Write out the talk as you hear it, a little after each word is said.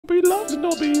He loves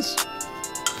nobbies.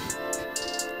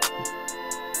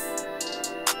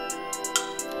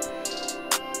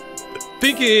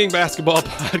 Thinking Basketball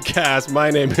Podcast. My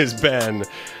name is Ben.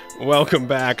 Welcome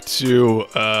back to,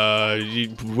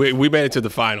 we made it to the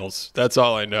finals. That's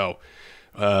all I know.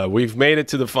 We've made it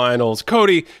to the finals.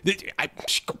 Cody, it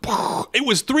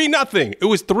was 3-0. It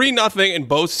was 3-0 in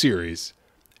both series.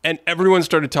 And everyone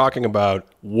started talking about,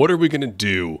 what are we going to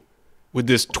do with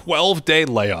this 12-day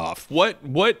layoff?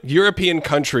 What European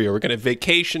country are we going to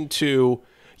vacation to?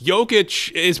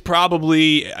 Jokic is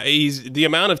probably, the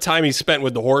amount of time he spent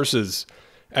with the horses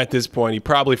at this point, he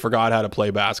probably forgot how to play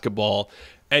basketball.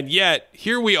 And yet,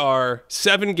 here we are,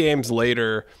 7 games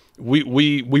later.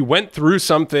 We went through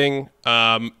something,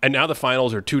 and now the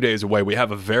finals are 2 days away. We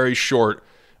have a very short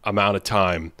amount of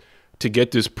time to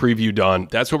get this preview done.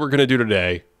 That's what we're going to do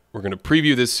today. We're going to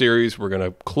preview this series. We're going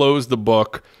to close the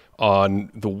book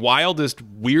on the weirdest?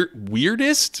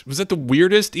 Was it the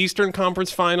weirdest Eastern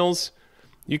Conference Finals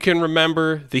you can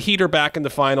remember? The Heat are back in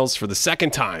the finals for the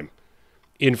second time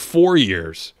in 4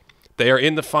 years. They are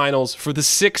in the finals for the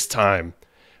 6th time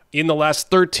in the last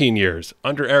 13 years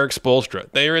under Eric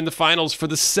Spoelstra. They are in the finals for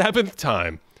the 7th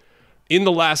time in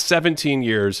the last 17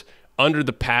 years under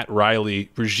the Pat Riley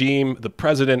regime, the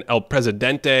president, El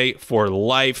Presidente for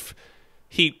life.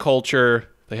 Heat culture.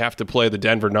 They have to play the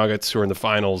Denver Nuggets, who are in the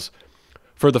finals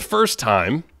for the first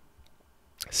time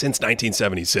since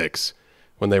 1976,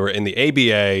 when they were in the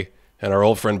ABA and our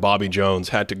old friend Bobby Jones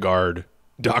had to guard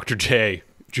Dr. J,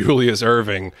 Julius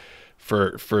Erving,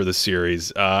 for the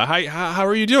series. How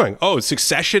are you doing? Oh,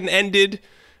 Succession ended.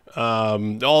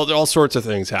 All sorts of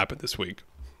things happened this week.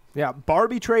 Yeah,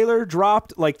 Barbie trailer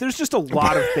dropped. Like, there's just a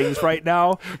lot of things right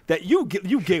now that you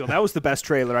giggle. That was the best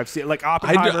trailer I've seen. Like,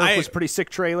 Oppenheimer was a pretty sick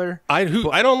trailer. I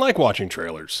don't like watching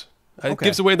trailers. It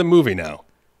gives away the movie now.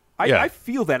 I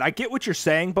feel that. I get what you're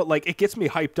saying, but, like, it gets me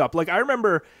hyped up. Like, I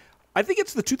remember, I think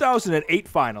it's the 2008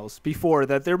 finals before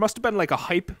that. There must have been, like, a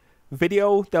hype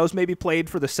video that was maybe played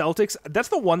for the Celtics. That's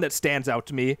the one that stands out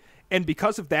to me. And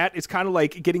because of that, it's kind of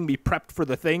like getting me prepped for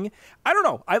the thing. I don't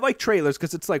know. I like trailers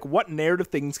because it's like, what narrative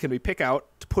things can we pick out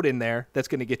to put in there that's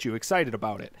going to get you excited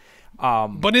about it?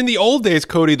 But in the old days,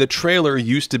 Cody, the trailer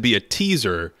used to be a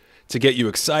teaser to get you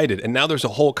excited. And now there's a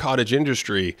whole cottage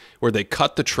industry where they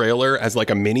cut the trailer as like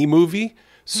a mini movie.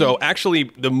 So actually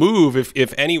the move, if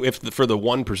for the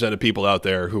 1% of people out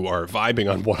there who are vibing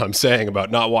on what I'm saying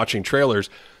about not watching trailers,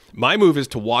 my move is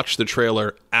to watch the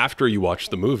trailer after you watch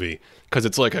the movie, because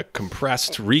it's like a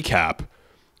compressed recap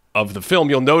of the film.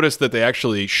 You'll notice that they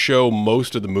actually show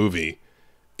most of the movie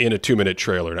in a 2-minute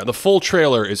trailer. Now, the full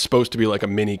trailer is supposed to be like a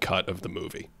mini cut of the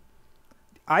movie.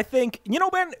 I think,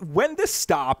 Ben, when this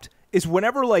stopped is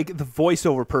whenever, like, the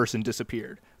voiceover person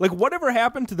disappeared. Like, whatever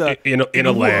happened to the... In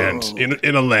a land.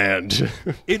 In a land.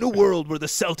 In a world where the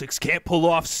Celtics can't pull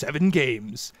off 7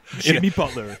 games, Jimmy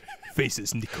Butler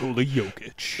faces Nikola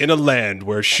Jokic. In a land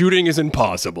where shooting is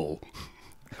impossible.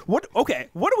 What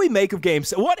do we make of Game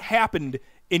 7? What happened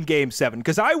in Game 7?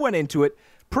 Because I went into it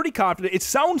pretty confident. It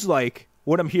sounds like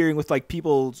what I'm hearing with, like,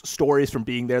 people's stories from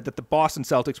being there, that the Boston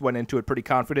Celtics went into it pretty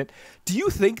confident. Do you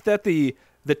think that the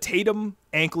Tatum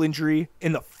ankle injury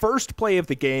in the first play of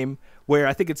the game, where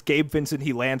I think it's Gabe Vincent,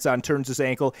 he lands on, turns his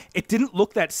ankle, it didn't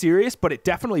look that serious, but it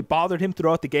definitely bothered him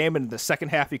throughout the game, and in the second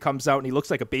half he comes out and he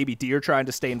looks like a baby deer trying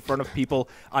to stay in front of people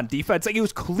on defense. Like, it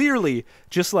was clearly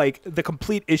just like the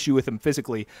complete issue with him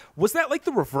physically. Was that like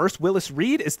the reverse Willis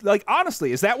Reed?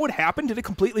 Honestly, is that what happened? Did it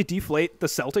completely deflate the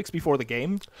Celtics before the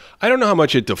game? I don't know how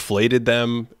much it deflated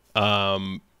them.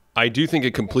 I do think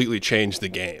it completely changed the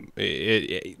game.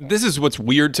 This is what's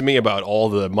weird to me about all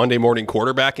the Monday morning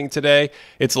quarterbacking today.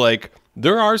 It's like,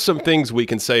 there are some things we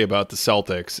can say about the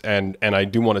Celtics, and I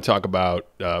do want to talk about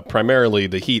primarily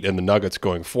the Heat and the Nuggets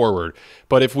going forward.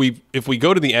 But if we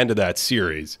go to the end of that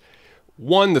series,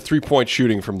 one, the 3-point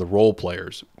shooting from the role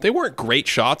players, they weren't great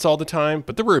shots all the time,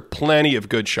 but there were plenty of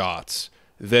good shots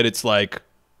that it's like,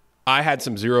 I had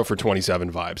some 0 for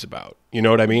 27 vibes about. You know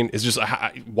what I mean? It's just,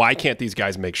 why can't these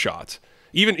guys make shots?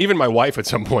 Even my wife at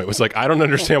some point was like, I don't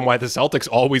understand why the Celtics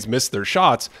always miss their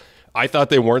shots. I thought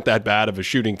they weren't that bad of a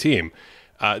shooting team.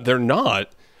 They're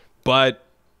not, but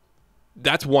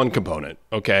that's one component,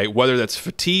 okay? Whether that's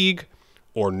fatigue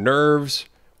or nerves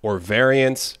or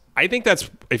variance, I think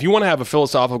that's, if you want to have a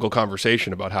philosophical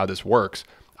conversation about how this works,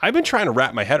 I've been trying to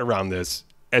wrap my head around this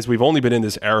as we've only been in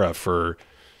this era for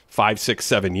 5, 6,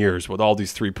 7 years with all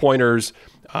these 3-pointers,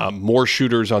 more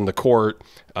shooters on the court,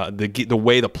 the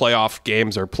way the playoff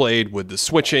games are played with the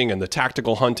switching and the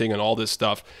tactical hunting and all this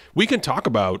stuff. We can talk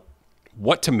about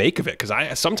what to make of it,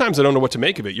 because sometimes I don't know what to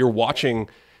make of it. You're watching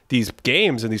these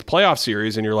games and these playoff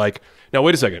series, and you're like, now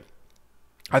wait a second.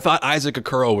 I thought Isaac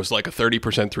Okoro was like a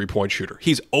 30% three-point shooter.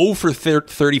 He's 0 for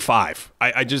 35.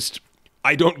 I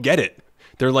don't get it.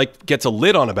 They're like, gets a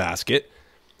lid on a basket.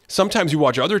 Sometimes you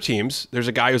watch other teams. There's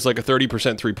a guy who's like a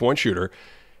 30% three-point shooter,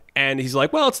 and he's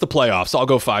like, well, it's the playoffs. I'll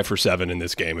go 5 for 7 in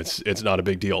this game. It's not a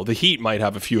big deal. The Heat might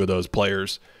have a few of those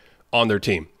players on their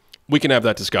team. We can have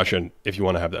that discussion if you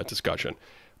want to have that discussion.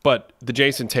 But the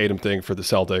Jason Tatum thing for the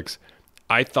Celtics,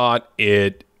 I thought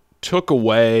it took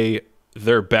away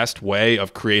their best way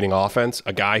of creating offense,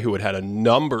 a guy who had a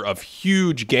number of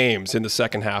huge games in the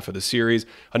second half of the series,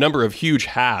 a number of huge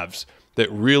halves that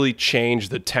really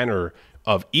changed the tenor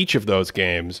of each of those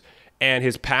games. And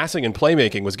his passing and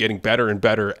playmaking was getting better and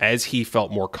better as he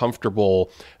felt more comfortable,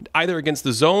 either against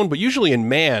the zone, but usually in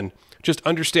man, just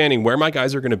understanding where my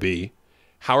guys are going to be,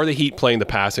 how are the Heat playing the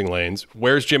passing lanes,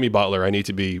 where's Jimmy Butler, I need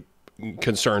to be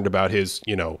concerned about his,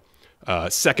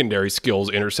 secondary skills,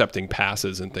 intercepting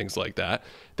passes and things like that.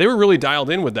 They were really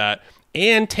dialed in with that.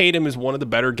 And Tatum is one of the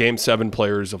better Game 7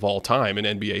 players of all time in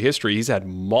NBA history. He's had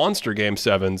monster Game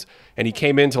 7s, and he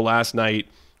came into last night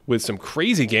with some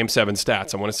crazy Game 7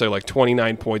 stats. I want to say like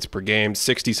 29 points per game,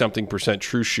 60-something%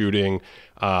 true shooting.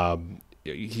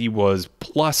 He was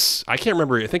plus, I can't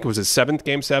remember, I think it was his 7th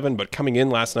Game 7, but coming in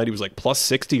last night, he was like plus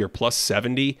 60 or plus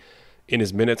 70 in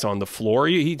his minutes on the floor.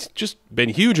 He's just been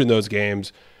huge in those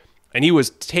games. And he was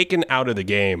taken out of the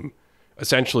game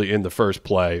essentially in the first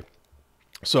play.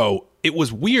 So it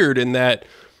was weird in that,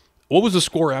 what was the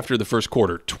score after the first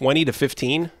quarter?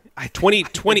 20-15?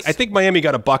 20. I think Miami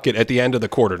got a bucket at the end of the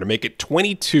quarter to make it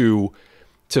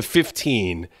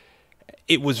 22-15.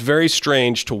 It was very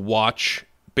strange to watch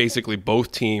basically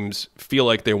both teams feel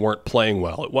like they weren't playing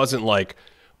well. It wasn't like,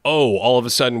 oh, all of a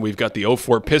sudden we've got the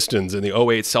 04 Pistons and the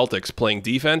 08 Celtics playing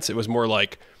defense. It was more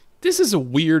like, this is a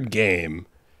weird game.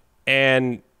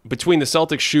 And between the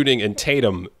Celtics shooting and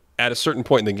Tatum, at a certain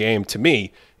point in the game, to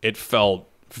me, it felt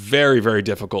very, very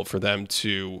difficult for them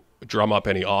to drum up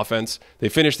any offense. They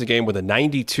finished the game with a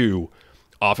 92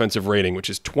 offensive rating, which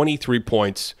is 23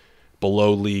 points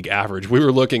below league average. We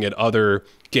were looking at other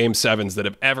Game 7s that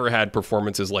have ever had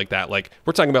performances like that. Like,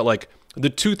 we're talking about like the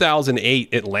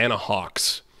 2008 Atlanta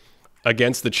Hawks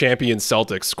against the champion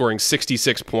Celtics, scoring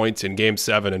 66 points in Game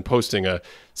 7 and posting a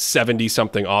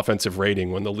 70-something offensive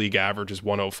rating when the league average is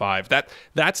 105.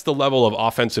 That's the level of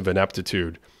offensive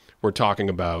ineptitude we're talking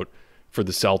about for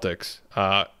the Celtics.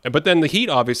 But then the Heat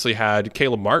obviously had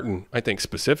Caleb Martin, I think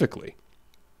specifically.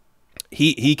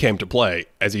 He came to play,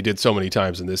 as he did so many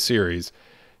times in this series.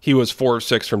 He was 4 of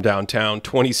 6 from downtown,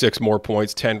 26 more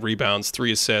points, 10 rebounds,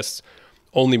 3 assists,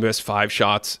 only missed 5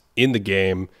 shots in the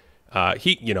game.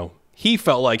 He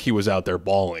felt like he was out there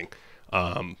balling.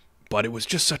 But it was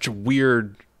just such a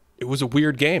weird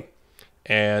game.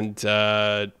 And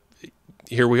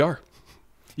here we are.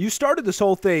 You started this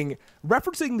whole thing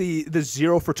referencing the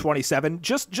 0 for 27.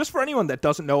 Just for anyone that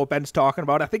doesn't know what Ben's talking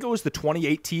about, I think it was the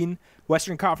 2018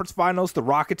 Western Conference Finals. The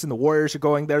Rockets and the Warriors are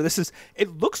going there.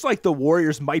 It looks like the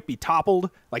Warriors might be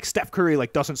toppled. Like Steph Curry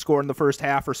doesn't score in the first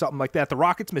half or something like that. The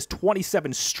Rockets missed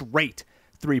 27 straight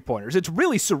three-pointers. It's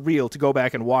really surreal to go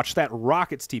back and watch that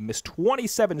Rockets team miss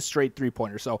 27 straight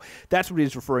three-pointers. So that's what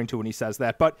he's referring to when he says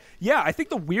that. But yeah, I think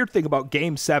the weird thing about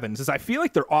Game 7s is I feel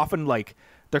like they're often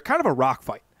they're kind of a rock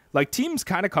fight. Like, teams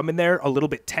kind of come in there a little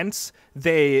bit tense.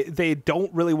 They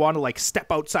don't really want to step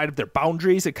outside of their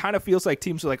boundaries. It kind of feels like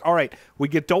teams are like, all right, we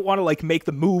don't want to make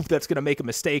the move that's going to make a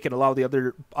mistake and allow the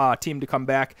other team to come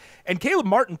back. And Caleb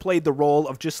Martin played the role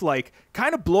of just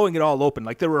kind of blowing it all open.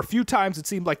 There were a few times it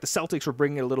seemed like the Celtics were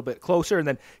bringing it a little bit closer, and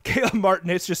then Caleb Martin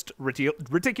hits just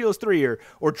ridiculous three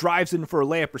or drives in for a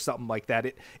layup or something like that.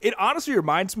 It honestly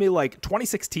reminds me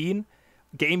 2016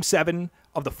 Game 7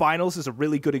 of the finals is a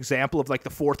really good example of the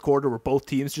fourth quarter where both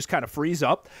teams just kind of freeze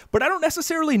up. But I don't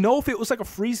necessarily know if it was a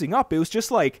freezing up. It was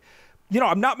just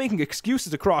I'm not making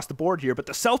excuses across the board here, but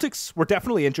the Celtics were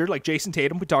definitely injured. Like Jason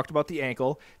Tatum, we talked about the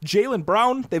ankle. Jaylen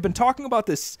Brown, they've been talking about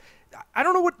this. I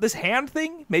don't know what this hand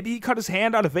thing. Maybe he cut his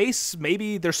hand out of vase.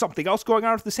 Maybe there's something else going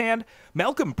on with his hand.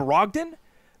 Malcolm Brogdon,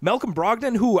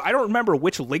 who I don't remember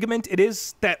which ligament it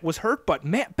is that was hurt, but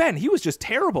man, Ben, he was just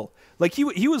terrible.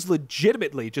 He was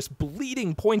legitimately just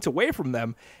bleeding points away from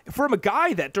them, from a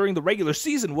guy that during the regular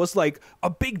season was a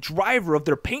big driver of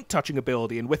their paint touching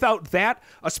ability. And without that,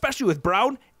 especially with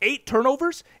Brown, 8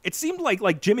 turnovers, it seemed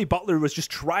like Jimmy Butler was just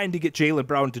trying to get Jaylen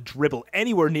Brown to dribble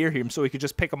anywhere near him so he could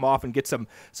just pick him off and get some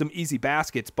easy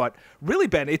baskets. But really,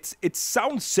 Ben, it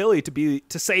sounds silly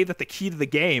to say that the key to the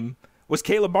game was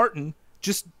Caleb Martin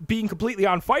just being completely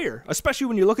on fire, especially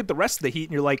when you look at the rest of the Heat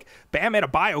and you're like, Bam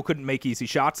Adebayo couldn't make easy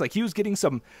shots. Like, he was getting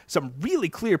some really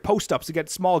clear post-ups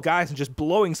against small guys and just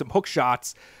blowing some hook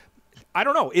shots. I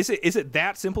don't know. Is it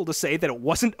that simple to say that it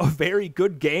wasn't a very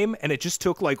good game and it just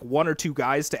took like one or two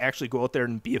guys to actually go out there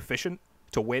and be efficient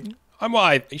to win?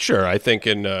 Sure. I think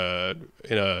in a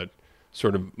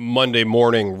sort of Monday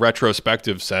morning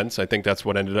retrospective sense, I think that's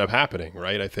what ended up happening,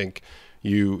 right? I think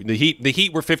the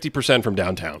Heat were 50% from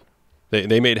downtown.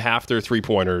 They made half their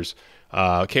three-pointers.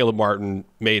 Caleb Martin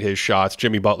made his shots.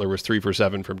 Jimmy Butler was 3 for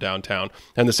 7 from downtown.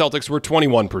 And the Celtics were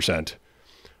 21%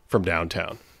 from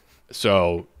downtown.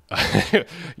 So,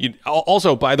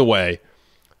 also, by the way,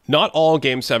 not all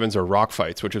Game 7s are rock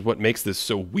fights, which is what makes this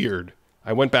so weird.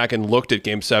 I went back and looked at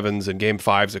Game 7s and Game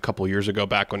 5s a couple years ago,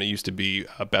 back when it used to be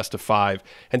a best of 5.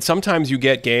 And sometimes you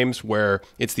get games where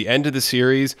it's the end of the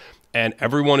series and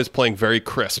everyone is playing very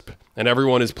crisp and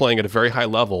everyone is playing at a very high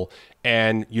level,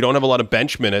 and you don't have a lot of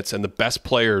bench minutes, and the best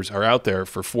players are out there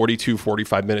for 42,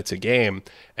 45 minutes a game.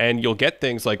 And you'll get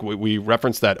things like we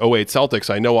referenced that '08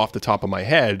 Celtics. I know off the top of my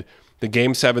head, the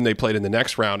Game 7 they played in the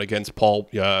next round against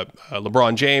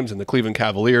LeBron James and the Cleveland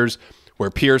Cavaliers, where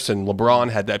Pierce and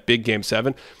LeBron had that big Game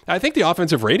 7. I think the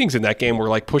offensive ratings in that game were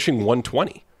like pushing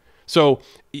 120. So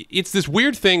it's this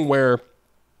weird thing where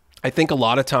I think a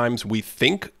lot of times we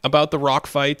think about the rock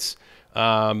fights.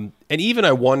 And even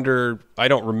I wonder, I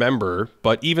don't remember,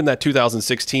 but even that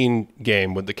 2016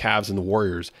 game with the Cavs and the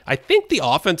Warriors, I think the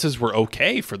offenses were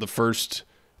okay for the first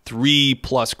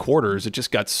 3+ quarters. It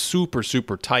just got super,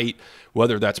 super tight,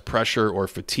 whether that's pressure or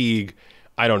fatigue.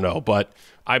 I don't know, but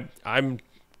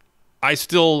I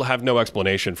still have no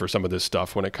explanation for some of this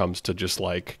stuff when it comes to just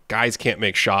like guys can't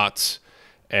make shots.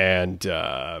 And,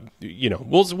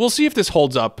 we'll see if this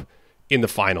holds up in the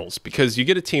finals, because you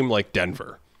get a team like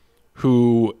Denver,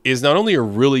 who is not only a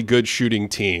really good shooting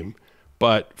team,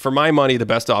 but for my money, the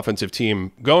best offensive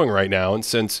team going right now. And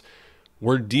since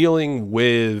we're dealing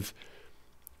with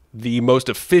the most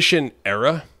efficient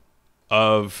era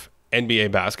of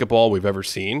NBA basketball we've ever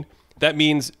seen, that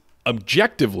means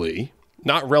objectively,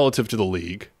 not relative to the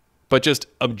league, but just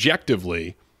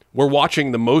objectively, we're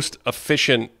watching the most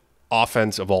efficient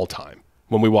offense of all time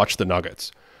when we watch the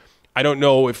Nuggets. I don't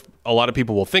know if a lot of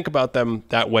people will think about them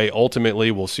that way. Ultimately,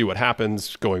 we'll see what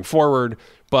happens going forward.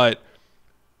 But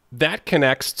that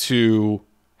connects to,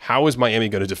 how is Miami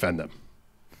going to defend them?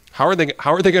 How are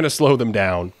they going to slow them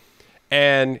down?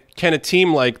 And can a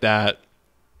team like that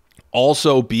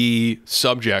also be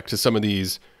subject to some of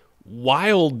these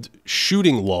wild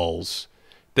shooting lulls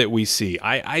that we see?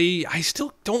 I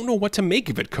still don't know what to make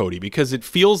of it, Cody, because it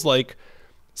feels like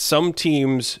some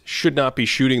teams should not be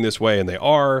shooting this way, and they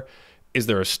are. Is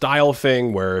there a style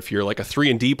thing where if you're like a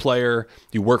 3-and-D player,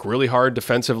 you work really hard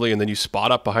defensively and then you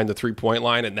spot up behind the three-point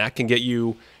line, and that can get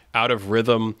you out of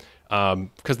rhythm?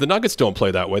 Because the Nuggets don't play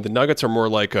that way. The Nuggets are more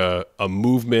like a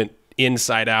movement,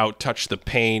 inside out, touch the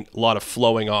paint, a lot of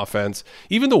flowing offense.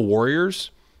 Even the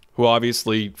Warriors, who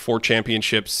obviously 4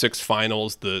 championships, 6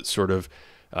 finals, the sort of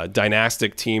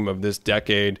dynastic team of this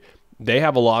decade, they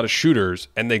have a lot of shooters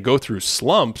and they go through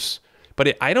slumps.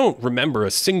 But I don't remember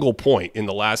a single point in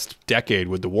the last decade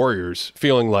with the Warriors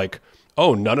feeling like,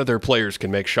 oh, none of their players can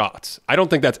make shots. I don't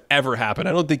think that's ever happened.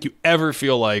 I don't think you ever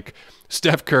feel like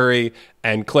Steph Curry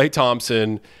and Klay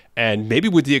Thompson, and maybe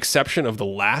with the exception of the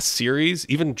last series,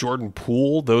 even Jordan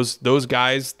Poole, those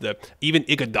guys, even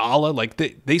Iguodala, like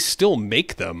they still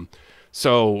make them.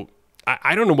 So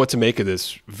I don't know what to make of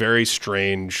this very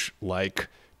strange, like,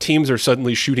 teams are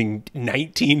suddenly shooting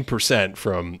 19%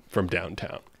 from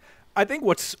downtown. I think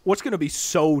what's going to be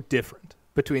so different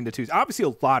between the two, obviously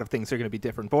a lot of things are going to be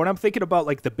different, but when I'm thinking about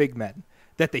like the big men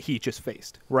that the Heat just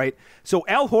faced, right? So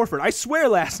Al Horford, I swear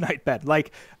last night, Ben,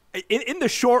 like in the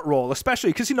short roll,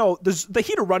 especially because, the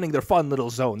Heat are running their fun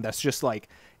little zone that's just like,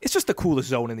 it's just the coolest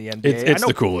zone in the NBA. It's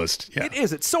the coolest. Yeah. It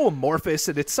is. It's so amorphous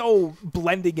and it's so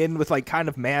blending in with like kind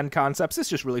of man concepts. It's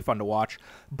just really fun to watch.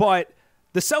 But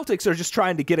the Celtics are just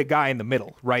trying to get a guy in the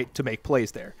middle, right, to make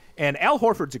plays there. And Al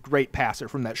Horford's a great passer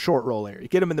from that short roll area.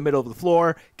 Get him in the middle of the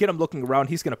floor, get him looking around,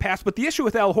 he's going to pass. But the issue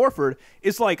with Al Horford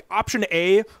is like option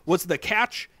A was the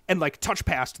catch and like touch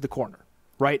pass to the corner,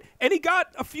 right? And he got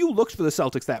a few looks for the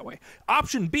Celtics that way.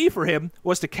 Option B for him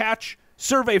was to catch,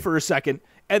 survey for a second,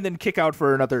 and then kick out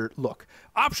for another look.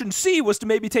 Option C was to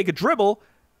maybe take a dribble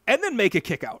and then make a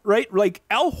kick out, right? Like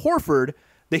Al Horford,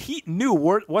 the Heat knew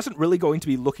wasn't really going to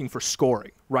be looking for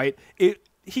scoring, right?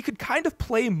 He could kind of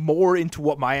play more into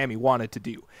what Miami wanted to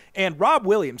do. And Rob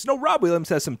Williams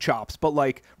has some chops, but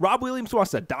like Rob Williams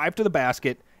wants to dive to the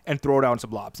basket and throw down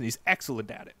some lobs, and he's excellent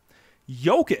at it.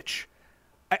 Jokic,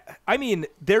 I mean,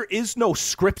 there is no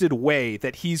scripted way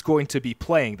that he's going to be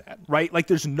playing that, right? Like,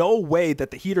 there's no way that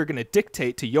the Heat are going to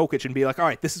dictate to Jokic and be like, all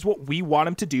right, this is what we want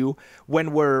him to do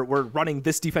when we're running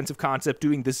this defensive concept,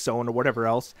 doing this zone or whatever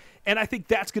else. And I think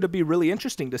that's going to be really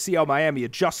interesting to see how Miami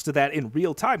adjusts to that in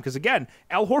real time. Because, again,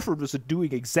 Al Horford was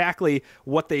doing exactly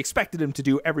what they expected him to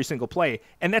do every single play.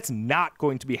 And that's not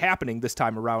going to be happening this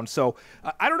time around. So,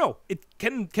 I don't know.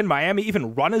 Can Miami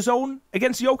even run a zone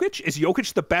against Jokic? Is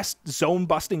Jokic the best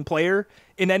zone-busting player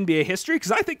in NBA history?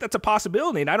 Because I think that's a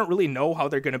possibility, and I don't really know how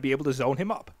they're going to be able to zone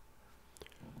him up.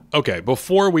 Okay,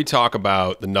 before we talk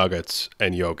about the Nuggets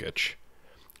and Jokic,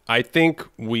 I think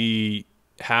we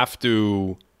have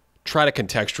to try to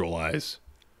contextualize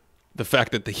the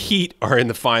fact that the Heat are in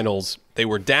the finals. They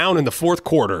were down in the fourth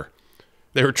quarter.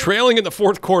 They were trailing in the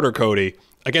fourth quarter, Cody,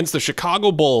 against the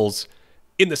Chicago Bulls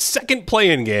in the second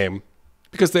play-in game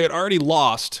because they had already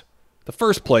lost the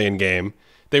first play-in game.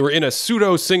 They were in a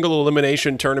pseudo single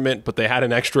elimination tournament, but they had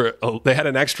an extra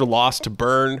loss to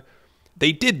burn.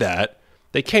 They did that.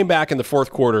 They came back in the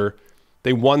fourth quarter.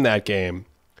 They won that game.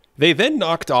 They then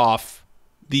knocked off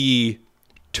the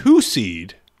 1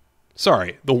 seed.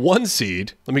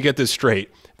 Let me get this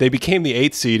straight. They became the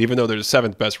 8th seed, even though they're the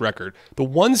 7th best record. The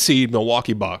 1 seed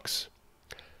Milwaukee Bucks.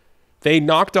 They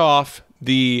knocked off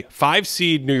the 5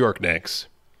 seed New York Knicks.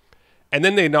 And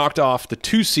then they knocked off the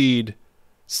 2 seed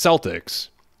Celtics.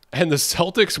 And the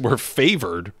Celtics were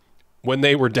favored when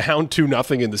they were down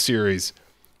 2-0 in the series,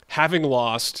 having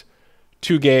lost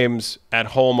 2 games at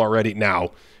home already.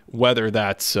 Now, whether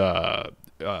that's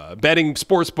betting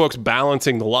sports books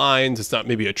balancing the lines, it's not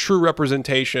maybe a true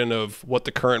representation of what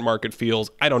the current market feels.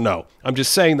 I don't know. I'm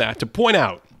just saying that to point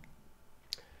out,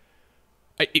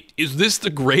 is this the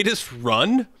greatest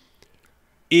run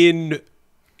in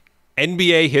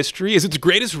NBA history? Is it the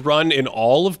greatest run in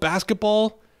all of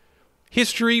basketball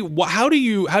history? How do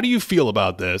you feel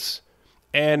about this?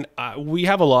 And we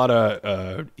have a lot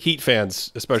of Heat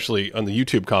fans, especially on the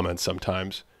YouTube comments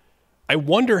sometimes. I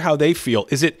wonder how they feel.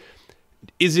 Is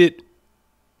it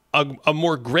a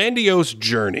more grandiose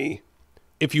journey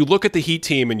if you look at the Heat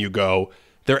team and you go,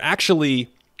 they're actually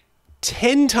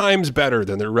 10 times better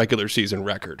than their regular season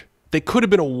record. They could have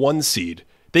been a 1 seed.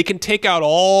 They can take out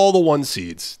all the 1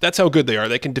 seeds. That's how good they are.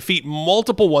 They can defeat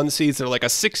multiple 1 seeds. They're like a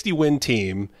 60-win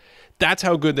team. That's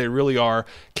how good they really are.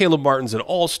 Caleb Martin's an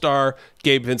all-star.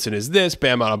 Gabe Vincent is this.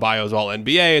 Bam Adebayo's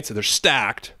all-NBA. They're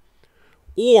stacked.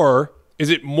 Or is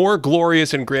it more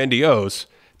glorious and grandiose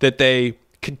that they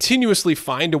continuously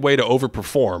find a way to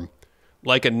overperform,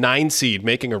 like a 9 seed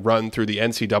making a run through the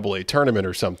NCAA tournament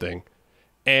or something,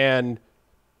 and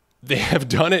they have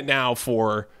done it now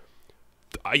for,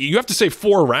 you have to say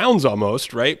 4 rounds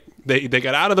almost, right? They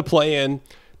got out of the play-in.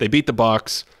 They beat the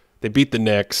Bucks. They beat the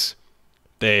Knicks.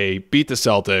 They beat the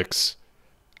Celtics.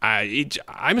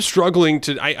 I'm struggling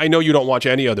to, I know you don't watch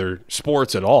any other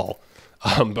sports at all,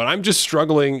 but I'm just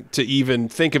struggling to even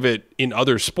think of it in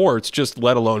other sports, just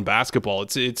let alone basketball.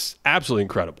 It's absolutely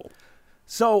incredible.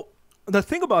 So the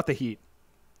thing about the Heat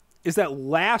is that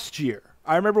last year,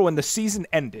 I remember when the season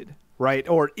ended, right?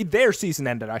 Or their season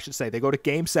ended, I should say. They go to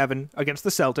Game 7 against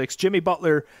the Celtics. Jimmy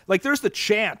Butler, like, there's the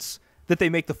chance that they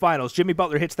make the finals. Jimmy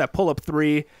Butler hits that pull-up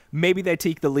 3. Maybe they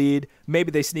take the lead. Maybe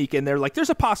they sneak in there. Like,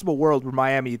 there's a possible world where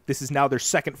Miami, this is now their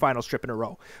second finals trip in a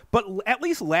row. But at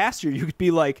least last year, you could be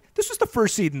like, this was the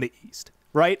first seed in the East,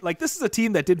 right? Like, this is a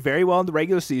team that did very well in the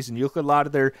regular season. You look at a lot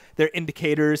of their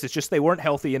indicators. It's just they weren't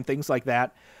healthy and things like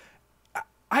that.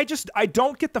 I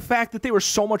don't get the fact that they were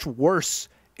so much worse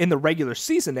in the regular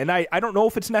season. And I don't know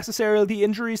if it's necessarily the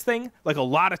injuries thing. Like, a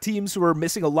lot of teams were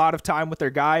missing a lot of time with their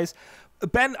guys.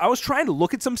 Ben, I was trying to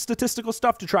look at some statistical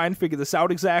stuff to try and figure this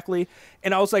out exactly.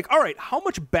 And I was like, all right, how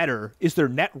much better is their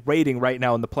net rating right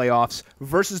now in the playoffs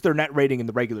versus their net rating in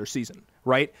the regular season,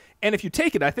 right? And if you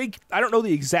take it, I don't know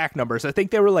the exact numbers. I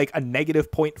think they were like a negative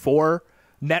 0.4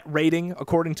 net rating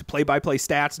according to play-by-play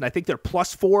stats, and I think they're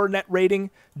 +4 net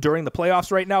rating during the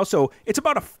playoffs right now, so it's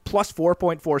about a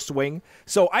 +4.4 swing.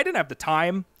 So I didn't have the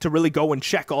time to really go and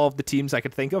check all of the teams I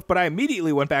could think of, but I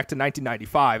immediately went back to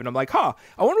 1995, and I'm like, I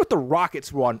wonder what the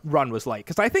Rockets run was like,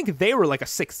 because I think they were like a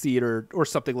 6th seed or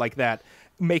something like that,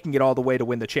 making it all the way to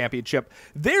win the championship.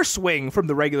 Their swing from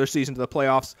the regular season to the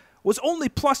playoffs was only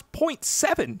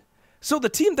 +0.7. So the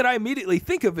team that I immediately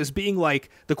think of as being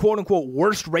like the quote-unquote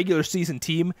worst regular season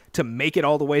team to make it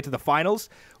all the way to the finals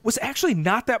was actually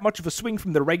not that much of a swing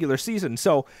from the regular season.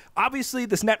 So obviously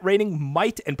this net rating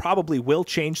might and probably will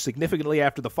change significantly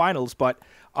after the finals, but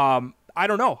I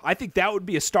don't know. I think that would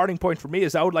be a starting point for me,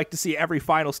 is I would like to see every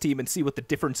finals team and see what the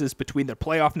difference is between their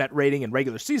playoff net rating and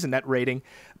regular season net rating.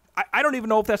 I don't even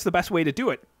know if that's the best way to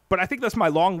do it. But I think that's my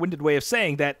long-winded way of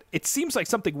saying that it seems like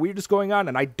something weird is going on,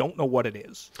 and I don't know what it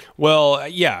is. Well,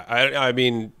 yeah, I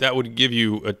mean, that would give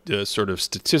you a sort of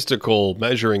statistical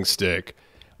measuring stick,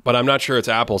 but I'm not sure it's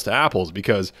apples to apples,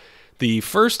 because the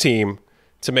first team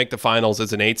to make the finals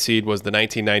as an 8 seed was the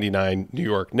 1999 New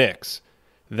York Knicks.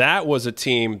 That was a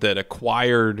team that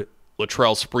acquired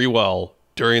Latrell Sprewell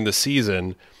during the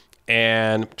season,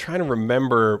 and I'm trying to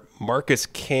remember Marcus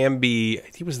Camby.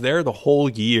 He was there the whole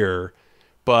year,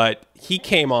 but he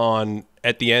came on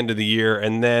at the end of the year,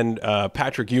 and then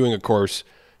Patrick Ewing, of course,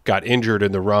 got injured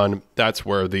in the run. That's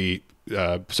where the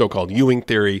so-called Ewing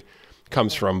theory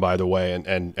comes from, by the way,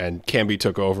 and Camby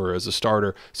took over as a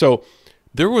starter. So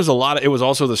there was a lot of, it was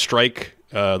also the strike,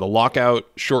 the lockout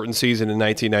shortened season in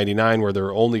 1999 where there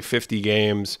were only 50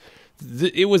 games.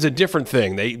 It was a different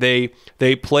thing.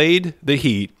 They played the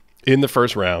Heat in the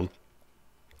first round.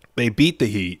 They beat the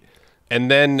Heat. And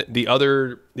then the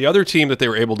other team that they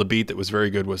were able to beat that was very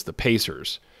good was the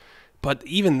Pacers. But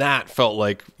even that felt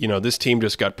like, this team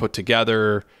just got put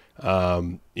together.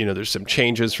 There's some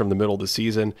changes from the middle of the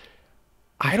season.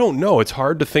 I don't know. It's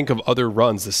hard to think of other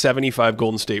runs. The 75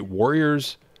 Golden State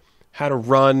Warriors had a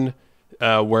run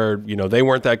where, they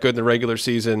weren't that good in the regular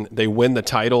season. They win the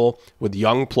title with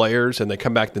young players, and they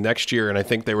come back the next year, and I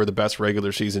think they were the best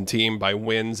regular season team by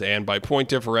wins and by point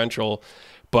differential.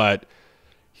 But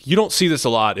you don't see this a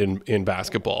lot in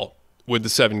basketball with the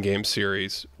 7-game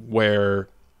series, where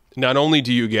not only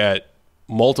do you get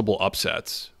multiple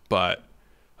upsets, but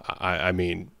I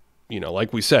mean,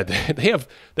 like we said,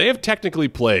 they have technically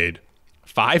played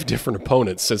 5 different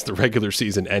opponents since the regular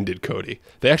season ended, Cody.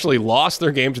 They actually lost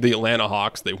their game to the Atlanta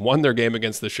Hawks. They won their game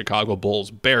against the Chicago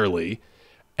Bulls barely,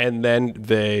 and then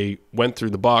they went through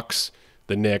the Bucks,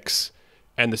 the Knicks,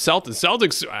 and the Celtics.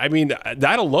 Celtics, I mean,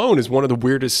 that alone is one of the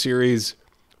weirdest series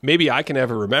maybe I can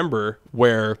ever remember,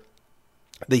 where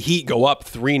the Heat go up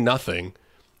 3-0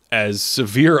 as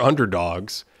severe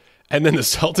underdogs, and then the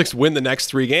Celtics win the next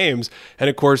 3 games. And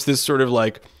of course, this sort of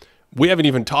like, we haven't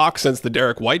even talked since the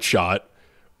Derek White shot,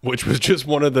 which was just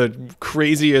one of the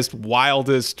craziest,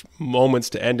 wildest moments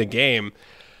to end a game.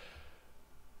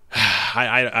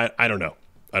 I don't know.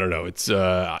 I don't know. It's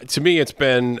to me, it's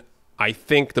been, I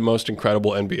think, the most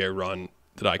incredible NBA run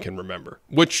that I can remember,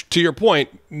 which, to your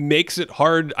point, makes it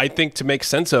hard, I think, to make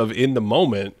sense of in the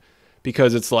moment,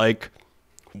 because it's like,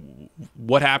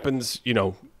 what happens,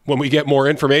 when we get more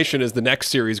information as the next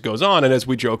series goes on, and as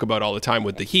we joke about all the time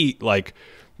with the Heat, like,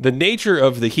 the nature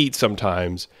of the Heat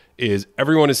sometimes is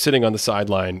everyone is sitting on the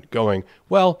sideline going,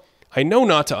 well, I know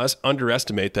not to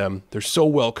underestimate them. They're so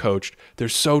well coached. They're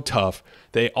so tough.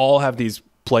 They all have these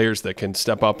players that can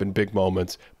step up in big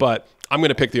moments, but I'm going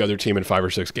to pick the other team in 5 or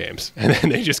 6 games, and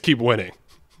then they just keep winning.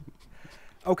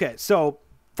 Okay, so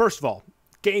first of all,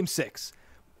 Game 6.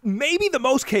 Maybe the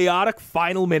most chaotic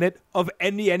final minute of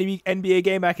any NBA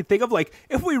game I can think of. Like,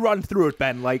 if we run through it,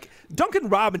 Ben, like, Duncan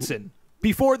Robinson,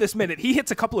 before this minute, he hits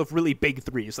a couple of really big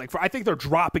threes. Like, I think they're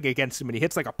dropping against him, and he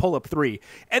hits like a pull-up 3.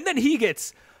 And then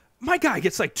my guy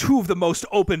gets like 2 of the most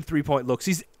open 3-point looks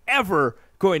he's ever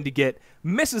going to get,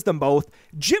 misses them both.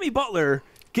 Jimmy Butler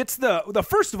gets the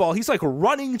first of all, he's like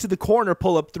running to the corner,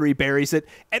 pull-up 3, buries it,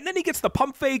 and then he gets the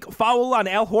pump fake foul on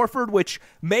Al Horford, which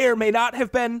may or may not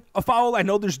have been a foul. I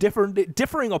know there's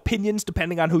differing opinions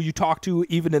depending on who you talk to,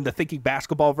 even in the Thinking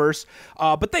Basketball verse.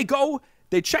 But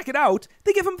they check it out,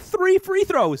 they give him 3 free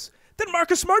throws. Then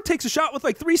Marcus Smart takes a shot with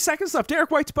like 3 seconds left.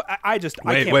 Derek White's, but I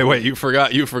can't. Wait! You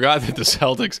forgot that the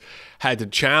Celtics had to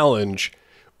challenge,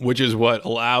 which is what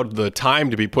allowed the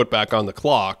time to be put back on the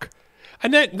clock.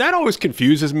 And that always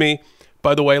confuses me,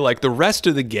 by the way. Like, the rest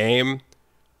of the game,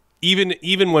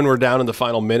 even when we're down in the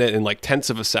final minute and like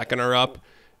tenths of a second are up,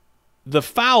 the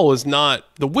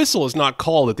whistle is not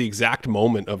called at the exact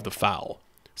moment of the foul.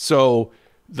 So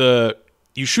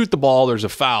you shoot the ball, there's a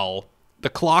foul, the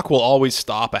clock will always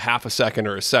stop a half a second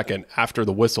or a second after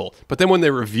the whistle. But then when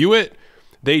they review it,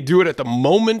 they do it at the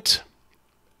moment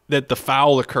that the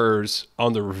foul occurs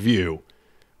on the review,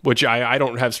 which I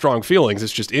don't have strong feelings.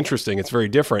 It's just interesting. It's very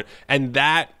different. And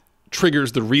that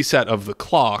triggers the reset of the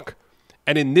clock.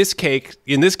 And in this case,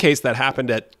 that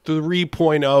happened at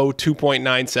 3.0,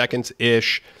 2.9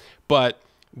 seconds-ish. But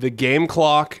the game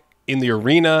clock in the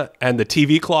arena and the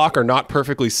TV clock are not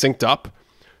perfectly synced up.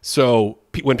 So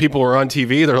when people were on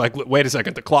TV, they're like, wait a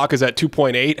second, the clock is at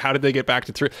 2.8. How did they get back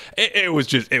to 3? It was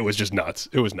just nuts.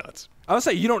 It was nuts. I would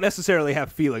say you don't necessarily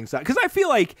have feelings, because I feel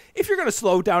like if you're going to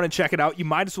slow down and check it out, you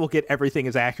might as well get everything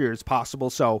as accurate as possible.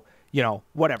 So,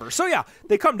 whatever. So yeah,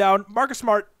 they come down. Marcus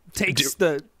Smart takes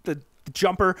the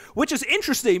jumper, which is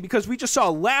interesting because we just saw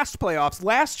last playoffs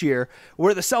last year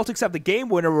where the Celtics have the game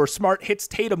winner where Smart hits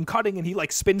Tatum cutting and he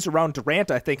like spins around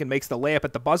Durant, I think, and makes the layup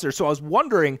at the buzzer. So I was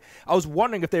wondering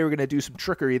if they were going to do some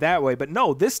trickery that way, but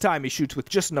no, this time he shoots with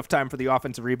just enough time for the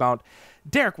offensive rebound.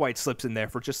 Derek White slips in there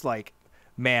for just like,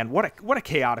 man, what a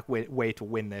chaotic way to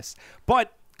win this.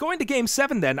 But going to Game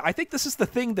 7 then, I think this is the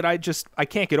thing that I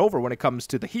can't get over when it comes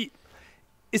to the Heat,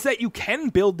 is that you can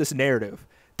build this narrative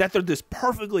that they're this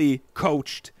perfectly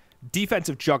coached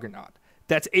defensive juggernaut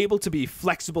that's able to be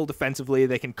flexible defensively.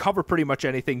 They can cover pretty much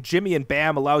anything. Jimmy and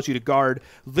Bam allows you to guard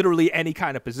literally any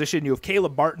kind of position. You have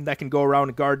Caleb Martin that can go around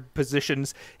and guard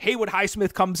positions. Haywood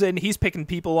Highsmith comes in. He's picking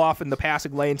people off in the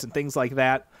passing lanes and things like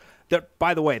that. That,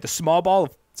 by the way, the small ball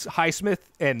of Highsmith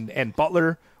and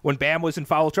Butler when Bam was in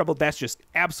foul trouble, that's just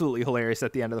absolutely hilarious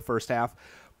at the end of the first half.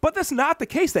 But that's not the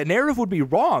case. That narrative would be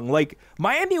wrong. Like,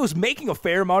 Miami was making a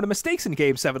fair amount of mistakes in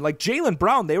Game 7. Like, Jaylen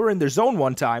Brown, they were in their zone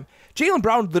one time. Jaylen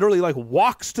Brown literally, like,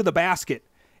 walks to the basket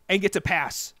and gets a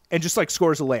pass and just, like,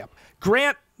 scores a layup.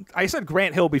 I said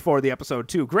Grant Hill before the episode,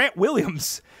 too. Grant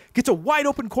Williams gets a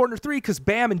wide-open corner three because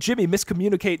Bam and Jimmy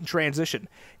miscommunicate in transition.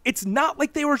 It's not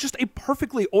like they were just a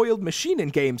perfectly oiled machine in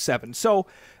Game 7. So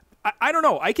I don't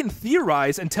know. I can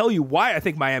theorize and tell you why I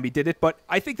think Miami did it, but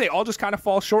I think they all just kind of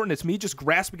fall short, and it's me just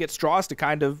grasping at straws to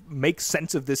kind of make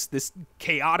sense of this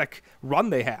chaotic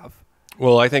run they have.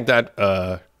 Well, I think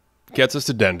that gets us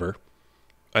to Denver.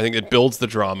 I think it builds the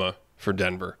drama for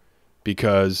Denver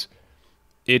because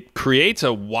it creates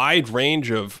a wide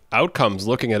range of outcomes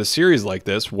looking at a series like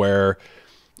this where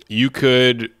you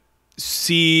could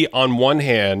see on one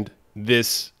hand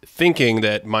this thinking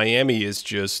that Miami is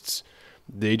just...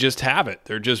 They just have it.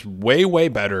 They're just way, way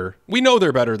better. We know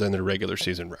they're better than their regular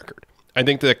season record. I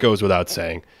think that goes without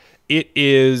saying. It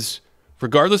is,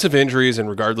 regardless of injuries and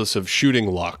regardless of shooting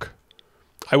luck,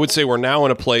 I would say we're now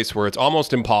in a place where it's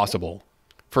almost impossible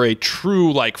for a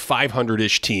true like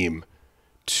 500-ish team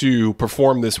to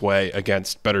perform this way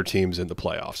against better teams in the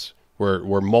playoffs.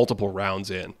 We're multiple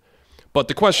rounds in. But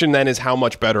the question then is how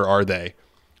much better are they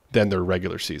than their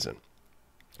regular season?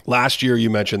 Last year you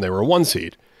mentioned they were a 1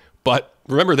 seed. But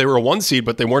remember, they were a 1 seed,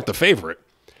 but they weren't the favorite.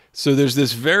 So there's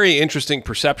this very interesting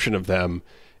perception of them,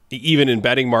 even in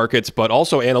betting markets, but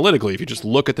also analytically. If you just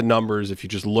look at the numbers, if you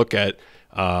just look at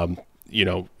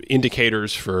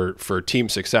indicators for team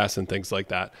success and things like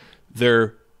that,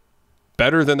 they're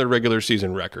better than their regular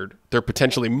season record. They're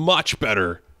potentially much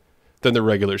better than their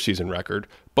regular season record.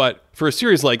 But for a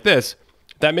series like this,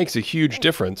 that makes a huge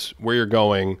difference where you're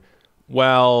going,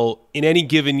 well, in any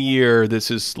given year, this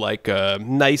is like a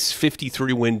nice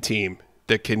 53-win team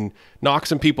that can knock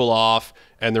some people off,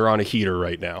 and they're on a heater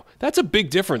right now. That's a big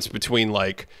difference between,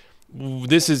 like,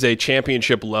 this is a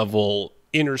championship-level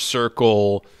inner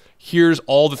circle. Here's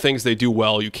all the things they do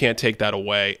well. You can't take that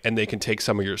away, and they can take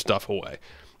some of your stuff away.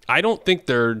 I don't think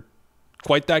they're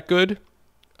quite that good.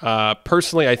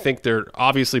 Personally, I think they're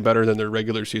obviously better than their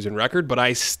regular season record, but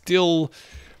I still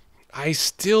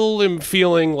am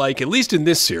feeling like, at least in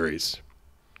this series,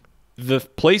 the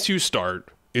place you start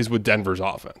is with Denver's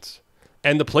offense.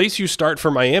 And the place you start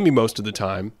for Miami most of the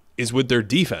time is with their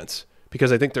defense,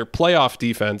 because I think their playoff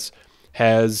defense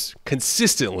has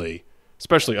consistently,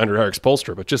 especially under Eric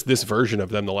Spoelstra, but just this version of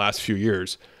them the last few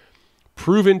years,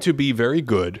 proven to be very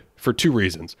good for two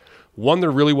reasons. One,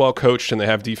 they're really well coached and they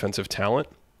have defensive talent.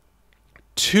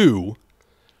 Two,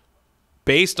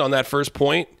 based on that first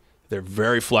point, they're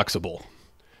very flexible.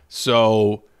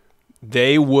 So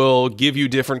they will give you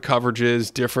different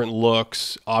coverages, different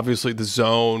looks. Obviously, the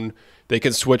zone, they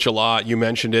can switch a lot. You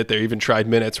mentioned it. They even tried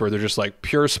minutes where they're just like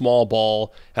pure small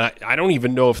ball. And I don't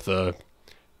even know if the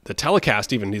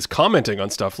telecast even is commenting on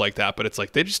stuff like that, but it's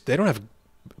like they don't have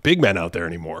big men out there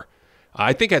anymore.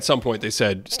 I think at some point they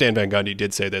said, Stan Van Gundy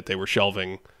did say that they were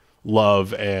shelving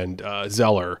Love and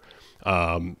Zeller.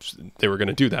 They were going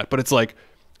to do that. But it's like,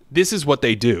 this is what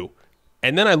they do.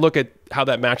 And then I look at how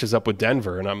that matches up with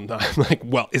Denver, and I'm like,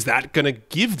 well, is that going to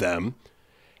give them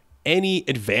any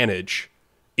advantage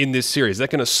in this series? Is that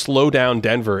going to slow down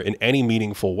Denver in any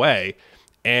meaningful way?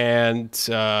 And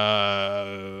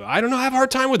I don't know. I have a hard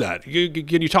time with that.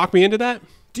 Can you talk me into that?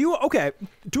 Do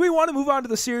we want to move on to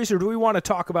the series, or do we want to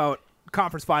talk about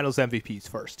conference finals MVPs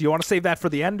first? Do you want to save that for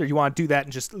the end, or do you want to do that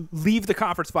and just leave the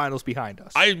conference finals behind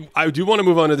us? I do want to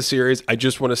move on to the series. I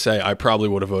just want to say I probably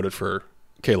would have voted for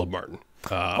Caleb Martin.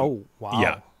 Oh wow!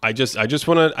 Yeah, I just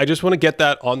want to get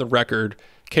that on the record.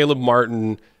 Caleb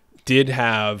Martin did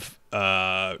have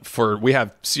we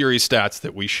have series stats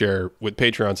that we share with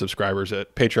Patreon subscribers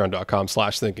at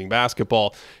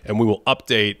patreon.com/thinkingbasketball, and we will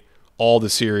update all the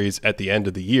series at the end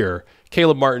of the year.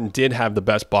 Caleb Martin did have the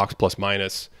best box plus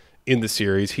minus in the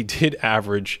series. He did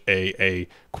average a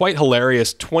quite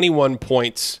hilarious 21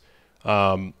 points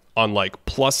on like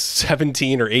plus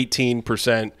 17 or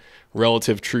 18%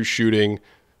 relative true shooting.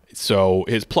 So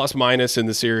his plus minus in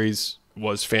the series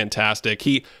was fantastic.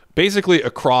 He basically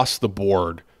across the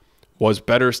board was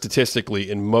better statistically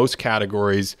in most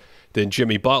categories than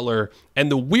Jimmy Butler.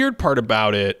 And the weird part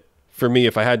about it, for me,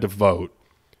 if I had to vote,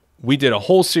 we did a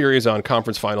whole series on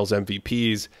conference finals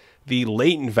MVPs. The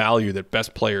latent value that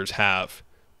best players have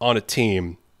on a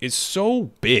team is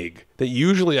so big that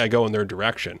usually I go in their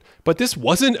direction. But this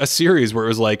wasn't a series where it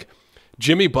was like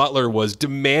Jimmy Butler was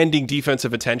demanding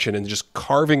defensive attention and just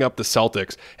carving up the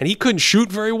Celtics, and he couldn't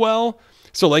shoot very well.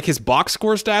 So like his box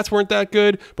score stats weren't that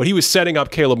good, but he was setting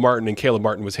up Caleb Martin, and Caleb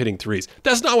Martin was hitting threes.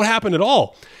 That's not what happened at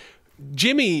all.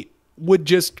 Jimmy would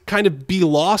just kind of be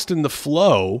lost in the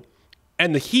flow,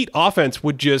 and the Heat offense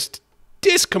would just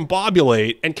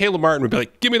discombobulate, and Caleb Martin would be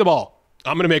like, give me the ball.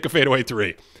 I'm going to make a fadeaway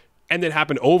three. And it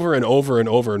happened over and over and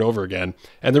over and over again.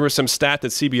 And there was some stat that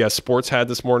CBS Sports had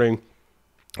this morning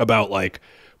about like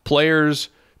players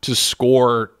to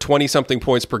score 20-something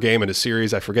points per game in a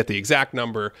series, I forget the exact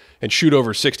number, and shoot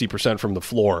over 60% from the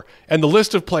floor. And the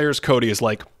list of players, Cody, is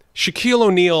like Shaquille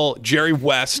O'Neal, Jerry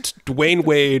West, Dwayne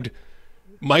Wade,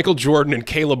 Michael Jordan, and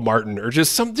Caleb Martin, or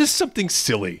just something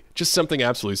silly, just something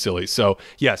absolutely silly. So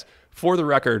yes, for the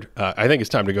record, I think it's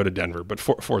time to go to Denver. But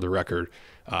for the record,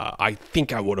 I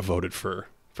think I would have voted for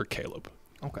Caleb.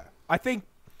 Okay, I think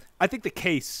the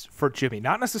case for Jimmy,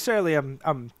 not necessarily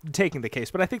I'm taking the case,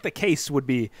 but I think the case would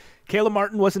be Caleb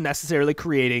Martin wasn't necessarily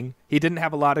creating. He didn't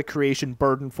have a lot of creation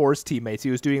burden for his teammates. He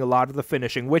was doing a lot of the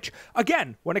finishing, which,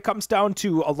 again, when it comes down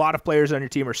to a lot of players on your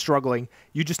team are struggling,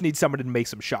 you just need somebody to make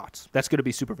some shots. That's going to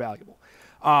be super valuable.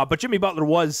 But Jimmy Butler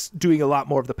was doing a lot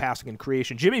more of the passing and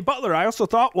creation. Jimmy Butler, I also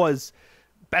thought, was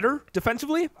better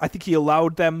defensively. I think he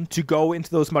allowed them to go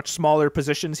into those much smaller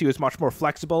positions. He was much more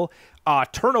flexible.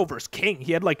 Turnovers king.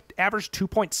 He had like average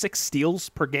 2.6 steals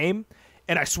per game,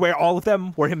 and I swear all of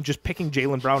them were him just picking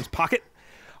Jaylen Brown's pocket.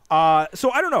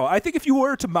 So I don't know. I think if you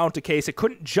were to mount a case, it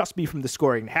couldn't just be from the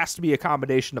scoring. It has to be a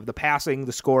combination of the passing,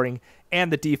 the scoring,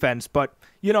 and the defense. But,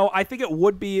 you know, I think it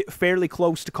would be fairly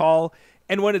close to call.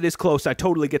 And when it is close, I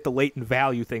totally get the latent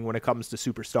value thing when it comes to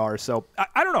superstars. So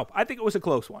I don't know. I think it was a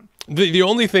close one. The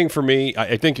only thing for me,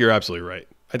 I think you're absolutely right.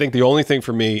 I think the only thing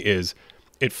for me is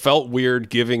it felt weird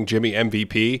giving Jimmy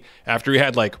MVP after he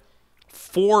had like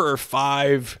 4 or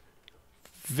 5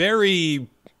 very,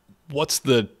 what's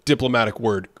the diplomatic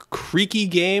word, creaky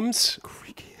games?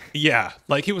 Creaky. Yeah,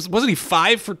 like wasn't he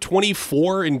 5 for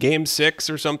 24 in game 6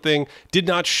 or something? Did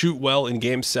not shoot well in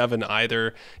game 7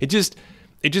 either. It just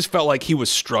felt like he was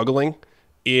struggling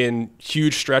in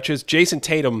huge stretches. Jason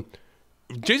Tatum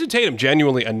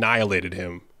genuinely annihilated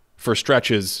him for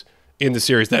stretches in the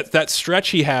series. That stretch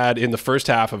he had in the first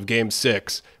half of game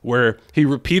 6 where he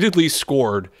repeatedly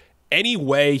scored any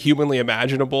way humanly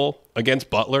imaginable against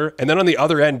Butler, and then on the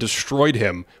other end destroyed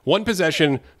him. One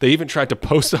possession, they even tried to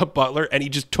post up Butler, and he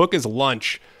just took his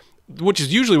lunch, which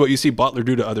is usually what you see Butler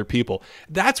do to other people.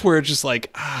 That's where it's just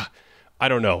like, I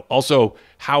don't know. Also,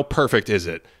 how perfect is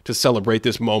it to celebrate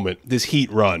this moment, this Heat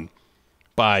run,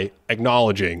 by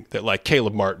acknowledging that like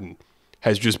Caleb Martin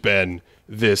has just been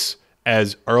this,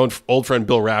 as our own old friend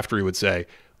Bill Raftery would say,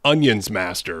 onions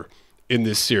master in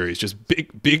this series. Just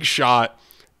big shot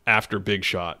after big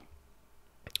shot.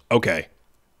 Okay.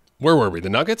 Where were we? The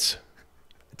Nuggets?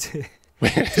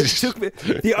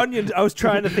 The onion. I was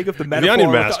trying to think of the metaphor. The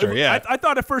onion master, yeah. I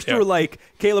thought at first you were like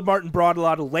Caleb Martin brought a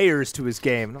lot of layers to his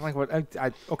game, and I'm like, what?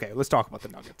 Okay, let's talk about the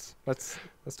Nuggets. Let's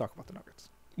talk about the Nuggets.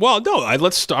 Well, no, I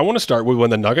want to start with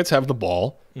when the Nuggets have the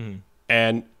ball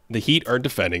and the Heat are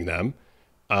defending them.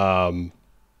 I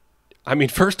mean,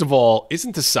 first of all,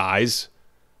 isn't the size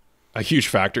a huge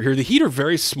factor here? The Heat are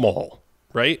very small,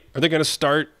 right? Are they going to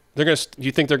start? Do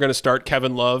you think they're going to start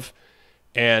Kevin Love?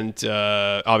 And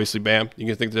obviously Bam.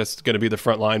 You think that's going to be the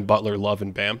front line, Butler, Love,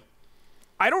 and Bam?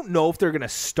 I don't know if they're going to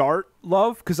start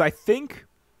Love, because I think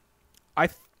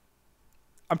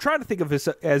I'm trying to think of this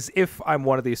as if I'm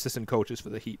one of the assistant coaches for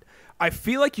the Heat. I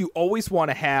feel like you always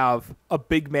want to have a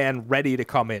big man ready to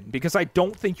come in, because I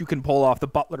don't think you can pull off the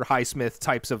Butler Highsmith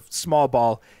types of small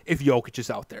ball if Jokic is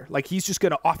out there. Like, he's just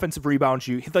going to offensive rebound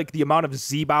you. Like, the amount of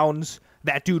Z-bounds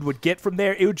that dude would get from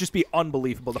there, it would just be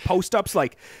unbelievable. The post-ups,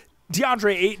 like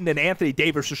DeAndre Ayton and Anthony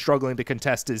Davis are struggling to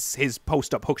contest his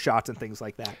post-up hook shots and things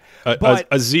like that. But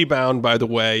a Z-bound, by the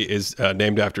way, is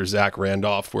named after Zach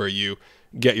Randolph, where you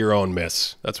get your own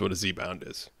miss. That's what a Z-bound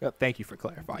is. Thank you for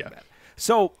clarifying that.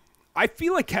 So I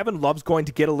feel like Kevin Love's going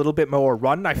to get a little bit more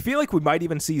run. I feel like we might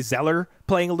even see Zeller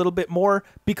playing a little bit more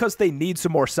because they need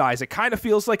some more size. It kind of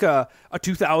feels like a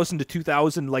 2000 to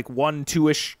 2001,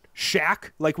 2-ish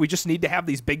Shaq. Like we just need to have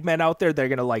these big men out there. They're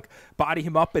going to like body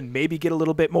him up and maybe get a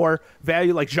little bit more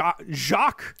value. Like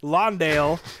Jacques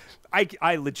Landale.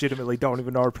 I legitimately don't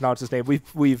even know how to pronounce his name.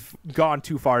 We've gone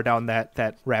too far down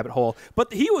that rabbit hole.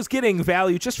 But he was getting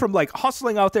value just from like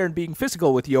hustling out there and being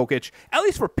physical with Jokic, at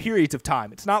least for periods of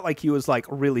time. It's not like he was like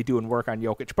really doing work on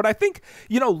Jokic. But I think,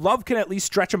 Love can at least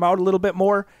stretch him out a little bit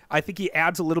more. I think he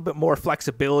adds a little bit more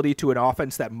flexibility to an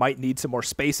offense that might need some more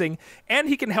spacing. And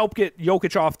he can help get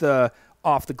Jokic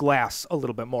off the glass a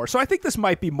little bit more. So I think this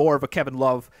might be more of a Kevin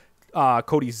Love,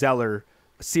 Cody Zeller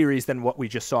series than what we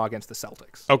just saw against the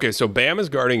Celtics. Okay, so Bam is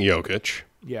guarding Jokic.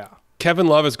 Yeah. Kevin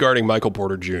Love is guarding Michael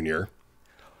Porter Jr.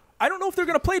 I don't know if they're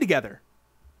going to play together.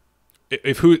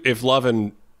 If Love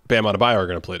and Bam Adebayo are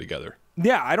going to play together.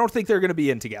 Yeah, I don't think they're going to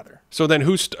be in together. So then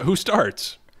who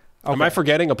starts? Okay. Am I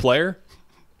forgetting a player?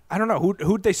 I don't know.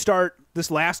 Who'd they start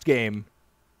this last game?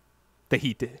 The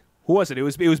Heat did. Who was it? It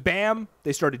was Bam.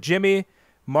 They started Jimmy,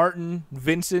 Martin,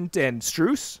 Vincent, and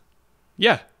Strus.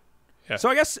 Yeah. So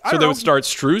I guess they would start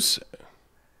Strus.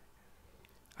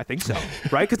 I think so,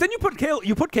 right? Because then you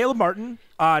put Caleb Martin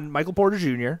on Michael Porter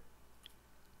Jr.,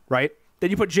 right? Then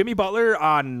you put Jimmy Butler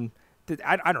on.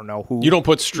 I don't know who. You don't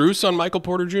put Strus on Michael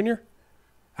Porter Jr.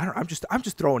 I'm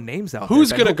just throwing names out.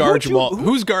 Who's going to guard Jamal?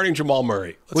 Who's guarding Jamal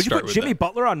Murray? Would you put Jimmy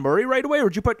Butler on Murray right away, or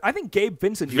would you put? I think Gabe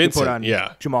Vincent. You could put on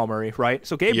Jamal Murray, right?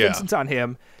 So Gabe Vincent's on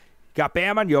him. Got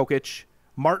Bam on Jokic,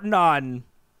 Martin on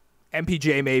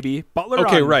MPJ maybe, Butler on...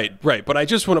 Okay, right. But I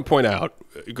just want to point out,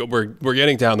 we're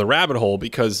getting down the rabbit hole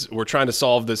because we're trying to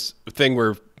solve this thing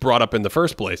we're brought up in the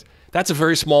first place. That's a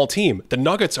very small team. The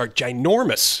Nuggets are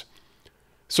ginormous.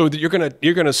 So you're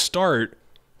gonna start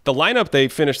the lineup they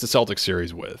finished the Celtics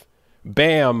series with.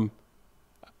 Bam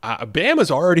is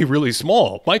already really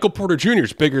small. Michael Porter Jr.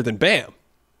 is bigger than Bam.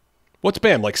 What's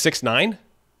Bam, like 6'9"?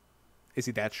 Is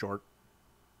he that short?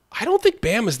 I don't think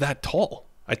Bam is that tall.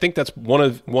 I think that's one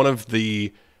of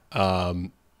the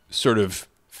sort of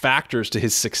factors to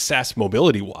his success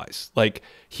mobility-wise. Like,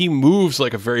 he moves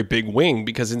like a very big wing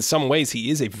because in some ways he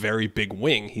is a very big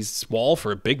wing. He's small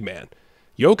for a big man.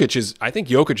 I think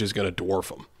Jokic is going to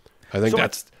dwarf him. I think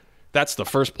that's the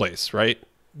first place, right?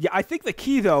 Yeah, I think the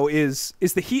key, though, is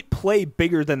the Heat play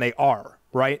bigger than they are,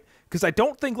 right? Because I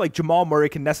don't think like Jamal Murray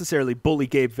can necessarily bully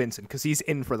Gabe Vincent because he's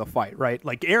in for the fight, right?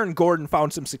 Like Aaron Gordon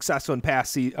found some success in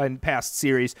past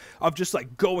series of just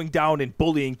like going down and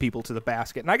bullying people to the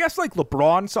basket. And I guess like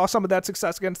LeBron saw some of that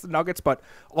success against the Nuggets, but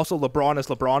also LeBron is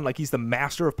LeBron. Like he's the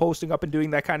master of posting up and doing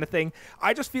that kind of thing.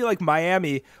 I just feel like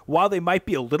Miami, while they might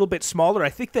be a little bit smaller, I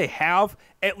think they have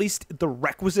at least the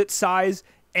requisite size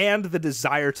and the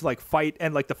desire to like fight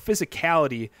and like the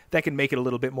physicality that can make it a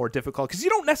little bit more difficult because you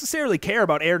don't necessarily care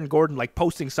about Aaron Gordon like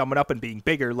posting someone up and being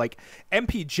bigger. Like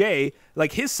MPJ,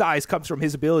 like his size comes from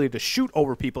his ability to shoot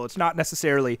over people. It's not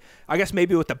necessarily, I guess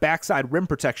maybe with the backside rim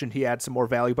protection he adds some more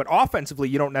value, but offensively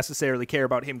you don't necessarily care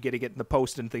about him getting it in the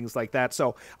post and things like that.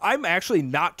 So I'm actually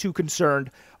not too concerned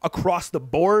across the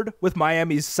board with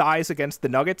Miami's size against the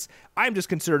Nuggets. I'm just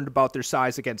concerned about their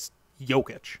size against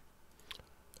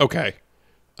Okay.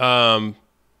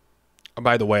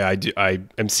 By the way, I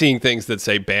am seeing things that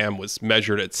say Bam was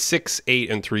measured at 6'8"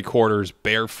 and 3/4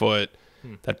 barefoot.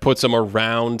 That puts him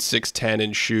around 6'10"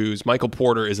 in shoes. Michael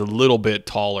Porter is a little bit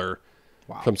taller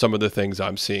from some of the things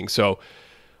I'm seeing. So,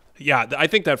 yeah, I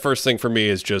think that first thing for me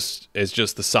is just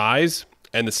the size,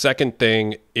 and the second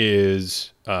thing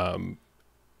is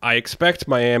I expect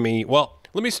Miami. Well,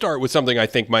 let me start with something I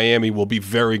think Miami will be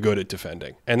very good at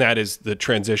defending, and that is the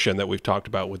transition that we've talked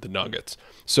about with the Nuggets.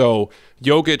 So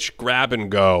Jokic grab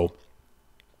and go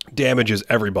damages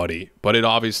everybody, but it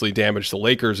obviously damaged the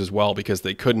Lakers as well because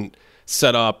they couldn't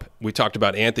set up. We talked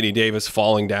about Anthony Davis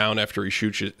falling down after he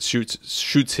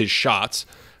shoots his shots.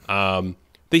 The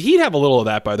Heat have a little of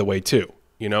that, by the way, too.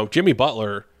 Jimmy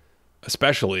Butler,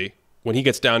 especially when he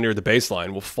gets down near the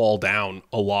baseline, will fall down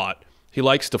a lot. He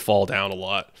likes to fall down a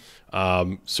lot.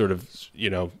 The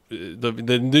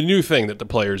new thing that the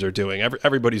players are doing.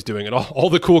 Everybody's doing it. All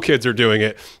the cool kids are doing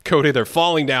it. Cody, they're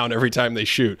falling down every time they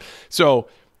shoot. So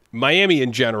Miami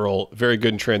in general, very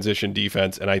good in transition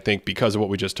defense. And I think because of what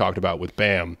we just talked about with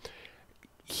Bam,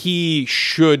 he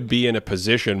should be in a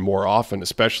position more often,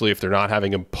 especially if they're not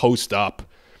having him post up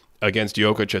against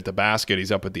Jokic at the basket.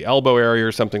 He's up at the elbow area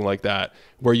or something like that,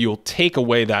 where you'll take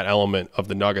away that element of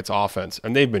the Nuggets offense.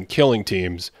 And they've been killing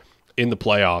teams in the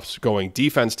playoffs, going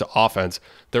defense to offense.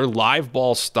 Their live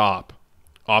ball stop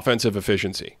offensive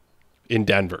efficiency in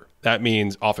Denver. That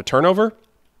means off a turnover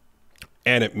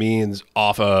and it means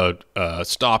off a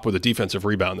stop with a defensive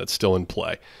rebound that's still in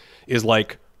play, is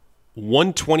like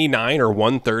 129 or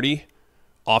 130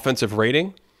 offensive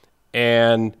rating.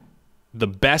 And the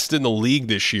best in the league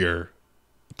this year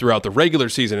throughout the regular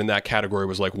season in that category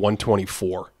was like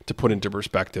 124, to put into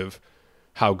perspective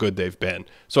how good they've been.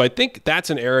 So I think that's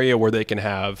an area where they can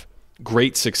have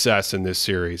great success in this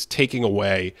series, taking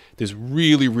away this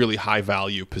really, really high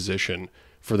value position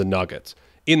for the Nuggets.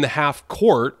 In the half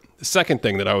court, the second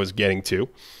thing that I was getting to,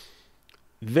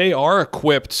 they are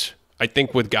equipped, I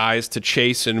think, with guys to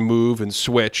chase and move and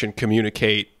switch and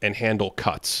communicate and handle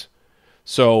cuts.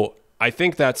 So I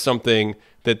think that's something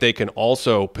that they can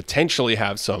also potentially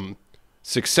have some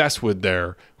success with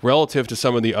there relative to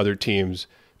some of the other teams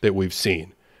that we've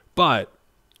seen. But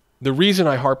the reason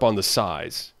I harp on the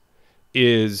size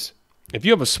is if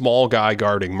you have a small guy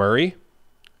guarding Murray,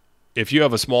 if you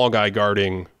have a small guy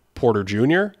guarding Porter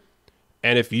Jr.,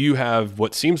 and if you have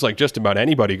what seems like just about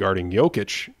anybody guarding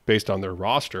Jokic based on their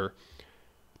roster,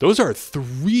 those are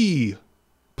three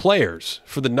players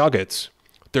for the Nuggets.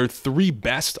 They're three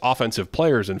best offensive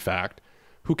players, in fact,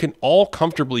 who can all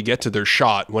comfortably get to their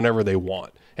shot whenever they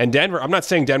want. And Denver, I'm not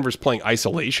saying Denver's playing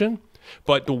isolation,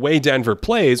 but the way Denver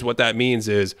plays, what that means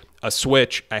is a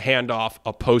switch, a handoff,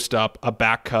 a post-up, a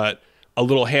back cut, a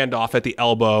little handoff at the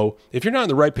elbow. If you're not in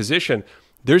the right position,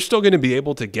 they're still going to be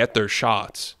able to get their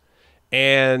shots.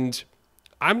 And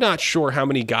I'm not sure how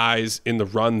many guys in the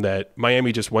run that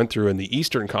Miami just went through in the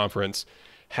Eastern Conference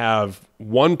have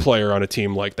one player on a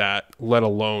team like that, let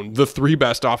alone the three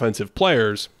best offensive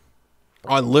players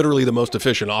on literally the most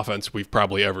efficient offense we've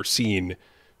probably ever seen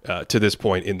to this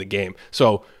point in the game.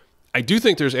 So I do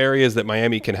think there's areas that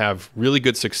Miami can have really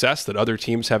good success that other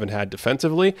teams haven't had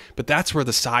defensively, but that's where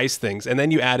the size things, and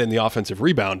then you add in the offensive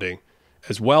rebounding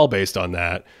as well based on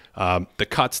that. The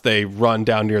cuts they run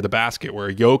down near the basket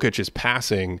where Jokic is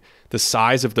passing, the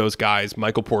size of those guys,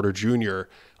 Michael Porter Jr.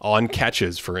 on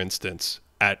catches, for instance,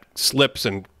 at slips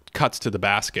and cuts to the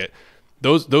basket,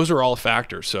 those are all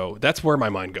factors. So that's where my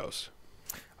mind goes.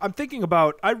 I'm thinking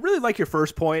about, I really like your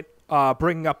first point,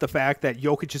 bringing up the fact that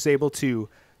Jokic is able to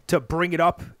bring it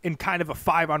up in kind of a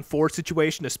 5-on-4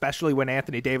 situation, especially when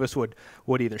Anthony Davis would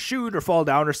either shoot or fall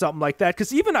down or something like that.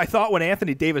 Because even I thought when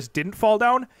Anthony Davis didn't fall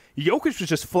down, Jokic was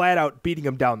just flat out beating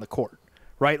him down the court,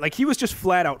 right? Like he was just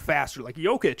flat out faster. Like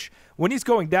Jokic, when he's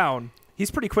going down,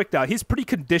 he's pretty quick down. He's pretty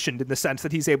conditioned in the sense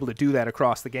that he's able to do that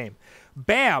across the game.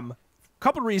 Bam.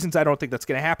 Couple of reasons I don't think that's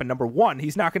going to happen. Number one,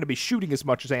 he's not going to be shooting as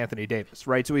much as Anthony Davis,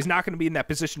 right? So he's not going to be in that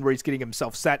position where he's getting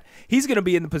himself set. He's going to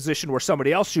be in the position where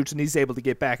somebody else shoots and he's able to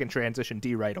get back in transition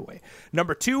D right away.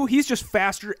 Number two, he's just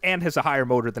faster and has a higher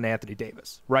motor than Anthony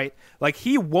Davis, right? Like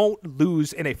he won't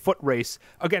lose in a foot race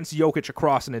against Jokic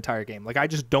across an entire game. Like I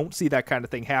just don't see that kind of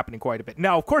thing happening quite a bit.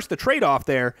 Now, of course, the trade-off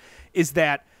there is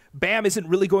that Bam isn't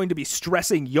really going to be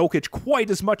stressing Jokic quite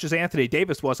as much as Anthony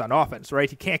Davis was on offense, right?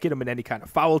 He can't get him in any kind of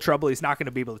foul trouble. He's not going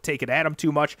to be able to take it at him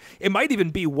too much. It might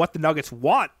even be what the Nuggets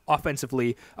want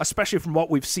offensively, especially from what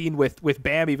we've seen with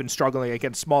Bam even struggling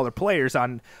against smaller players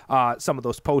on some of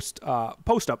those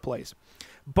post-up plays.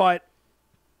 But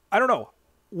I don't know.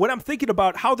 When I'm thinking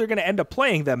about how they're going to end up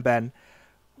playing them, Ben,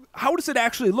 how does it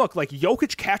actually look? Like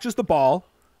Jokic catches the ball,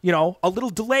 you know, a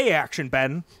little delay action,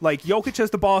 Ben. Like Jokic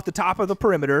has the ball at the top of the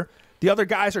perimeter. The other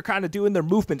guys are kind of doing their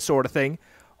movement sort of thing.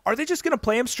 Are they just going to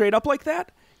play him straight up like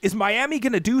that? Is Miami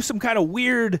going to do some kind of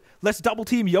weird, let's double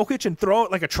team Jokic and throw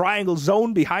it like a triangle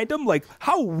zone behind him? Like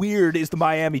how weird is the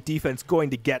Miami defense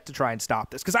going to get to try and stop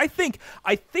this? Because I think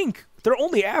their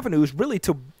only avenue is really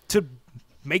to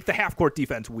make the half-court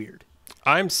defense weird.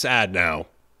 I'm sad now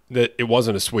that it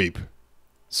wasn't a sweep.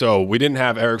 So we didn't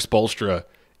have Eric Spoelstra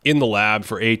in the lab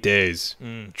for 8 days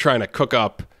trying to cook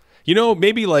up. You know,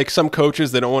 maybe like some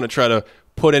coaches, they don't want to try to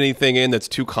put anything in that's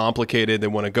too complicated. They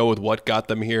want to go with what got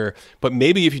them here. But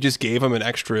maybe if you just gave him an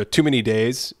extra too many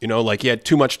days, you know, like he had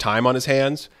too much time on his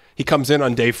hands. He comes in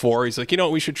on day 4. He's like, you know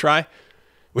what we should try?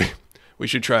 We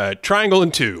should try a triangle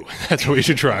and 2. That's what we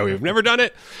should try. We've never done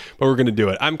it, but we're going to do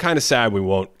it. I'm kind of sad we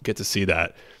won't get to see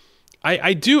that.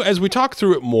 I do, as we talk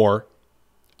through it more,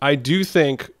 I do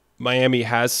think Miami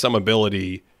has some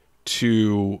ability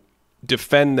to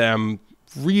defend them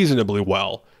reasonably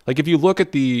well. Like if you look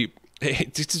at this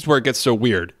is where it gets so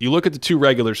weird. You look at the 2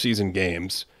 regular season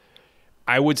games,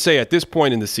 I would say at this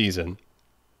point in the season,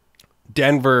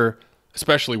 Denver,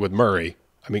 especially with Murray,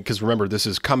 I mean, because remember, this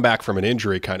is comeback from an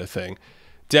injury kind of thing.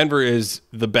 Denver is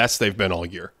the best they've been all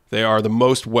year. They are the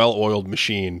most well-oiled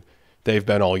machine they've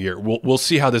been all year. We'll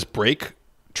see how this break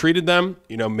treated them.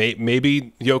 You know,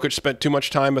 maybe Jokic spent too much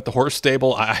time at the horse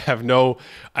stable. I have no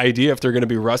idea if they're going to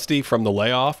be rusty from the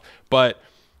layoff, but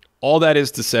all that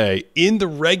is to say, in the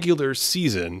regular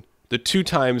season, the 2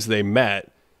 times they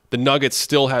met, the Nuggets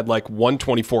still had like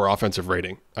 124 offensive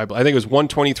rating. I think it was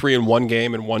 123 in one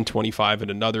game and 125 in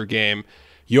another game.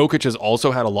 Jokic has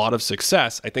also had a lot of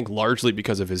success, I think largely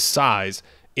because of his size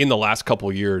in the last couple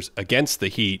of years against the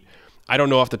Heat. I don't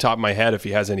know off the top of my head if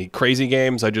he has any crazy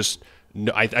games. I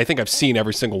think I've seen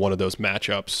every single one of those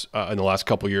matchups in the last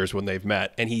couple of years when they've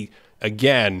met. And he,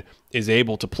 again, is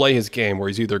able to play his game where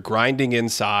he's either grinding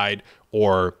inside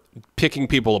or picking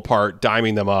people apart,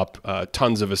 diming them up,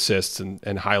 tons of assists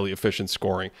and highly efficient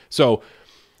scoring. So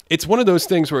it's one of those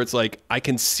things where it's like I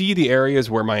can see the areas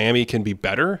where Miami can be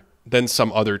better than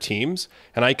some other teams,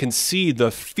 and I can see the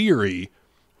theory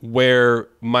where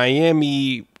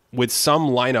Miami, with some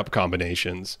lineup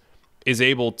combinations, is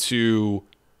able to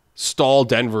stall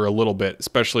Denver a little bit,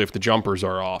 especially if the jumpers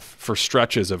are off for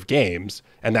stretches of games,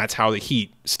 and that's how the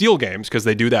Heat steal games, because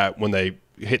they do that when they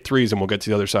hit threes, and we'll get to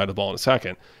the other side of the ball in a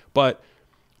second. But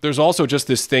there's also just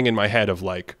this thing in my head of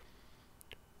like,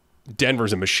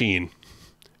 Denver's a machine,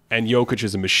 and Jokic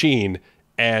is a machine,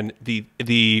 and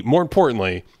the more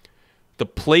importantly, the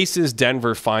places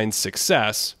Denver finds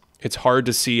success, it's hard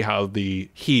to see how the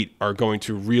Heat are going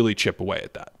to really chip away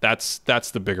at that.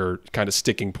 That's the bigger kind of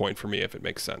sticking point for me, if it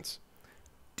makes sense.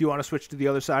 Do you want to switch to the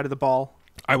other side of the ball?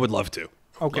 I would love to.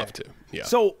 Okay. Love to. Yeah.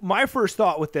 So my first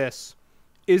thought with this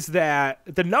is that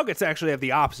the Nuggets actually have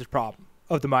the opposite problem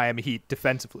of the Miami Heat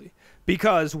defensively,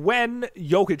 because when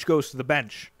Jokic goes to the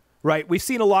bench, right, we've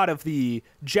seen a lot of the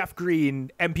Jeff Green,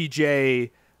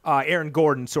 MPJ, Aaron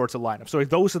Gordon sorts of lineups. So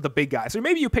those are the big guys. Or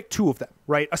maybe you pick 2 of them,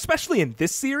 right? Especially in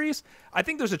this series, I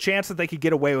think there's a chance that they could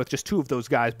get away with just 2 of those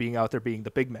guys being out there being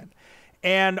the big men.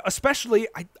 And especially,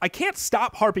 I can't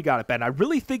stop harping on it, Ben. I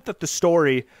really think that the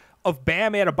story of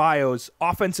Bam Adebayo's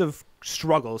offensive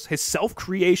struggles, his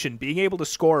self-creation, being able to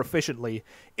score efficiently,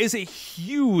 is a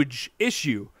huge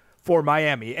issue for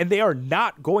Miami, and they are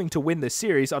not going to win this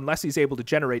series unless he's able to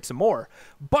generate some more.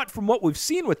 But from what we've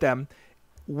seen with them,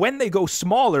 when they go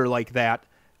smaller like that,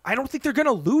 I don't think they're going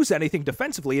to lose anything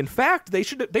defensively. In fact,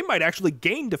 they might actually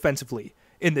gain defensively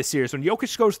in this series. When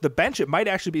Jokic goes to the bench, it might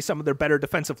actually be some of their better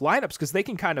defensive lineups, because they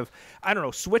can kind of, I don't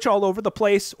know, switch all over the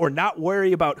place or not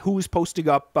worry about who's posting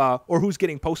up or who's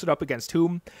getting posted up against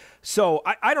whom. So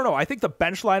I don't know. I think the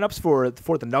bench lineups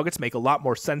for the Nuggets make a lot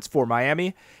more sense for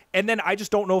Miami. And then I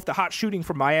just don't know if the hot shooting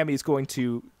from Miami is going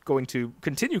to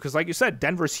continue, because like you said,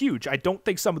 Denver's huge. I don't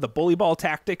think some of the bully ball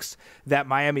tactics that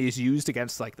Miami has used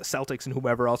against like the Celtics and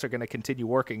whomever else are going to continue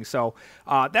working. So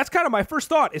that's kind of my first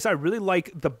thought, is I really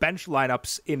like the bench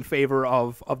lineups in favor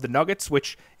of the Nuggets,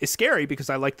 which is scary because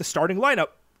I like the starting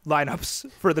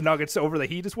lineups for the Nuggets over the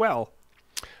Heat as well.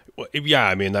 Well, yeah,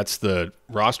 I mean, that's the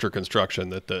roster construction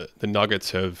that the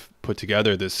Nuggets have put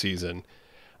together this season.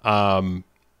 On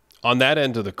that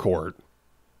end of the court,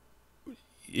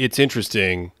 it's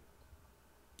interesting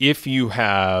if you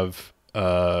have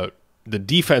the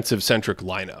defensive-centric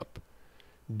lineup.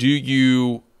 Do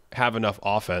you have enough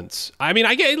offense? I mean,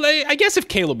 I guess if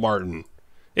Caleb Martin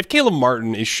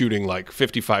is shooting like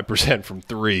 55% from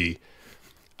 3,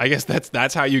 I guess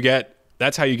that's how you get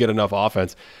enough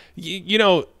offense. You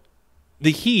know,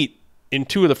 the Heat in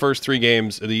 2 of the first 3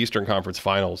 games of the Eastern Conference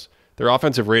Finals, their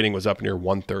offensive rating was up near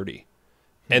 130.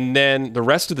 And then the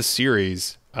rest of the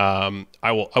series,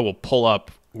 I will pull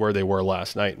up where they were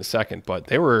last night in a second, but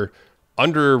they were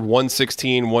under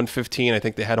 116, 115. I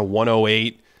think they had a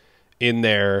 108 in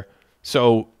there.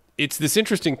 So it's this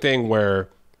interesting thing where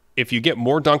if you get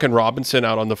more Duncan Robinson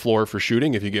out on the floor for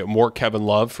shooting, if you get more Kevin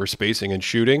Love for spacing and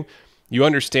shooting, you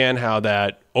understand how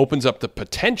that opens up the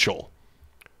potential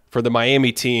for the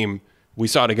Miami team. We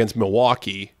saw it against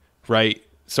Milwaukee, right?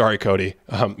 Sorry, Cody.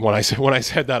 When I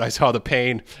said that, I saw the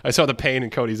pain. I saw the pain in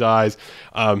Cody's eyes.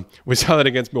 We saw that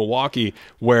against Milwaukee,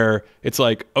 where it's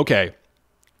like, okay,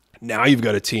 now you've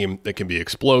got a team that can be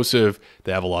explosive.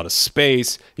 They have a lot of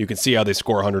space. You can see how they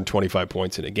score 125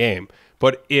 points in a game.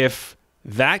 But if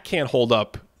that can't hold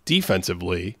up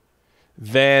defensively,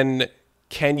 then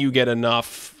can you get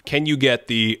enough? Can you get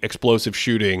the explosive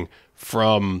shooting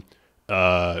from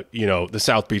the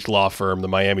South Beach law firm, the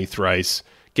Miami Thrice,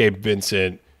 Gabe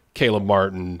Vincent, Caleb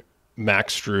Martin,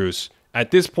 Max Strus?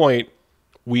 At this point,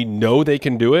 we know they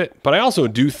can do it, but I also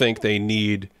do think they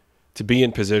need to be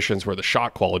in positions where the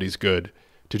shot quality is good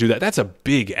to do that. That's a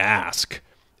big ask.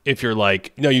 If you're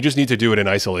like, no, you just need to do it in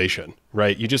isolation,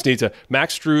 right? You just need to,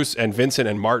 Max Strus and Vincent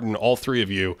and Martin, all 3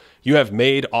 of you have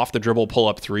made off the dribble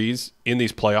pull-up threes in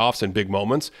these playoffs and big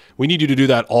moments. We need you to do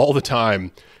that all the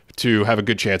time to have a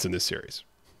good chance in this series.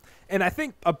 And I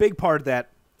think a big part of that,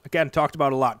 again, talked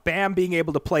about a lot, Bam being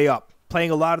able to play up, playing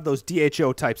a lot of those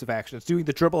DHO types of actions, doing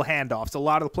the dribble handoffs, a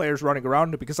lot of the players running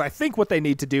around him, because I think what they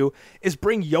need to do is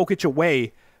bring Jokic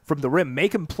away from the rim,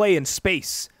 make him play in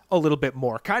space a little bit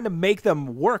more, kind of make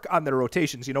them work on their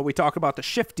rotations. We talk about the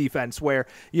shift defense where,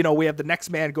 we have the next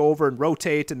man go over and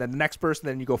rotate and then the next person,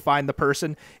 then you go find the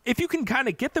person. If you can kind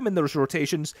of get them in those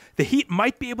rotations, the Heat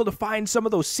might be able to find some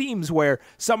of those seams where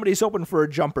somebody's open for a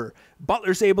jumper.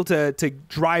 Butler's able to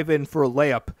drive in for a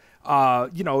layup.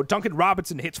 Duncan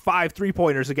Robinson hits 5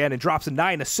 3-pointers again and drops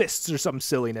 9 assists or some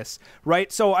silliness,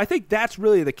 right? So I think that's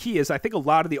really the key. Is I think a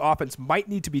lot of the offense might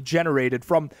need to be generated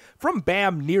from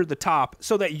Bam near the top,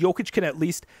 so that Jokic can at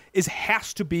least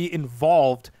has to be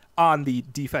involved on the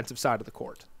defensive side of the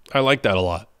court. I like that a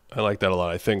lot.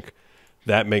 I think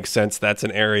that makes sense. That's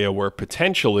an area where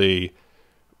potentially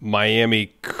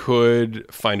Miami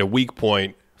could find a weak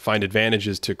point, find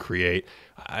advantages to create.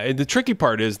 The tricky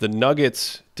part is the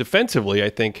Nuggets defensively, I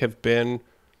think, have been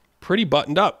pretty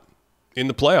buttoned up in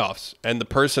the playoffs, and the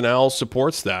personnel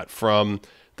supports that, from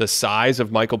the size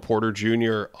of Michael Porter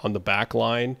Jr. on the back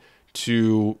line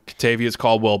to Kentavious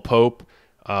Caldwell-Pope,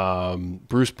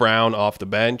 Bruce Brown off the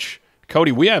bench.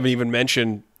 Cody, we haven't even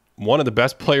mentioned one of the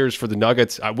best players for the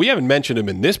Nuggets. We haven't mentioned him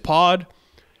in this pod.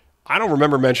 I don't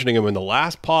remember mentioning him in the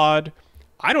last pod.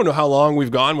 I don't know how long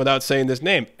we've gone without saying this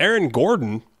name. Aaron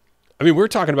Gordon. I mean, we're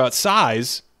talking about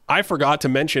size. I forgot to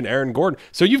mention Aaron Gordon.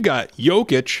 So you've got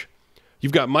Jokic,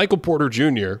 you've got Michael Porter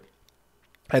Jr.,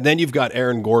 and then you've got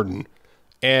Aaron Gordon.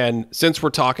 And since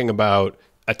we're talking about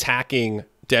attacking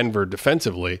Denver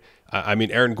defensively, I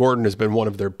mean, Aaron Gordon has been one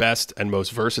of their best and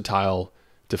most versatile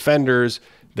defenders.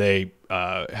 They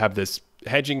have this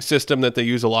hedging system that they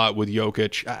use a lot with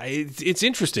Jokic. It's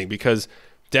interesting because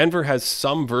Denver has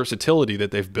some versatility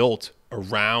that they've built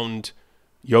around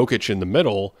Jokic in the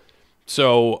middle.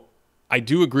 So I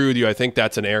do agree with you. I think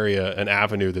that's an area, an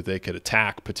avenue that they could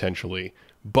attack potentially.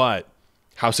 But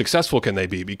how successful can they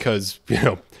be? Because,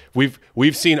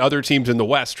 we've seen other teams in the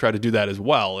West try to do that as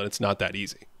well, and it's not that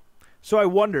easy. So I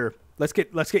wonder, let's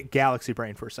get galaxy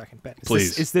brain for a second, Ben.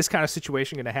 Please. Is this kind of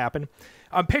situation going to happen?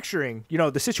 I'm picturing,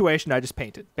 the situation I just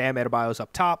painted. Bam Adebayo's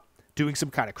up top, doing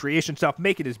some kind of creation stuff,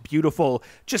 making his beautiful,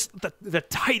 just the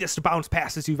tightest bounce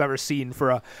passes you've ever seen for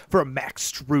a Max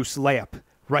Strus layup.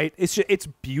 Right? It's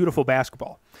beautiful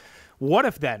basketball. What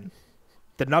if then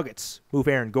the Nuggets move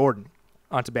Aaron Gordon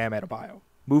onto Bam Adebayo,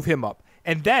 move him up,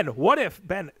 and then what if,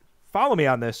 Ben, follow me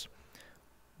on this,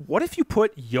 what if you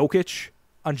put Jokic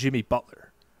on Jimmy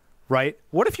Butler, right?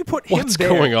 What if you put him What's there?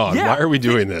 going on? Yeah, why are we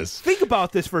doing this? Think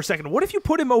about this for a second. What if you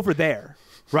put him over there,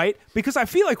 right? Because I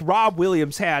feel like Rob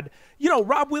Williams had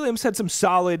some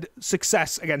solid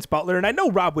success against Butler, and I know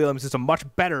Rob Williams is a much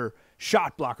better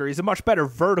shot blocker. He's a much better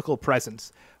vertical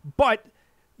presence. But,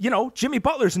 Jimmy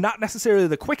Butler's not necessarily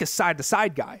the quickest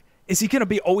side-to-side guy. Is he going to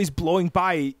be always blowing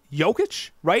by Jokic,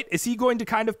 right? Is he going to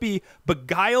kind of be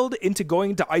beguiled into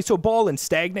going to iso ball and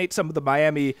stagnate some of the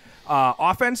Miami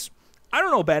offense? I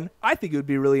don't know, Ben. I think it would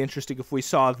be really interesting if we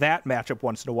saw that matchup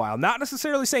once in a while. Not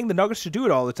necessarily saying the Nuggets should do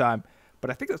it all the time,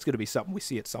 but I think that's going to be something we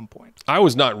see at some point. I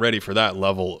was not ready for that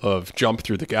level of jump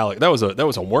through the galaxy. That was a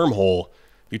wormhole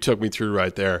you took me through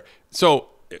right there. So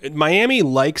Miami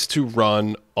likes to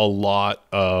run a lot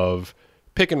of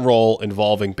pick and roll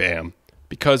involving Bam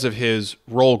because of his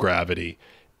roll gravity.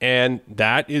 And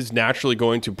that is naturally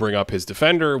going to bring up his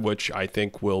defender, which I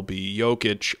think will be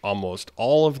Jokic almost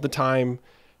all of the time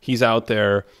he's out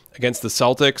there. Against the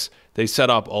Celtics, they set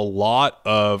up a lot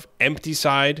of empty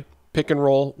side pick and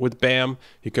roll with Bam.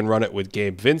 You can run it with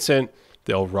Gabe Vincent.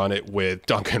 They'll run it with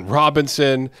Duncan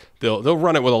Robinson. They'll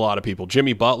run it with a lot of people.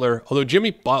 Jimmy Butler, although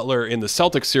Jimmy Butler in the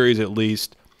Celtics series at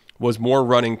least was more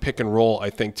running pick and roll,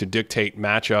 I think, to dictate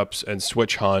matchups and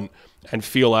switch hunt and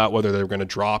feel out whether they're going to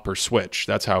drop or switch.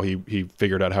 That's how he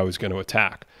figured out how he's going to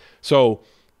attack. So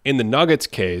in the Nuggets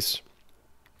case,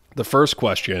 the first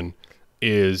question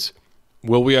is,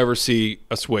 will we ever see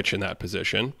a switch in that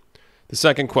position? The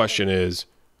second question is,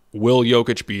 will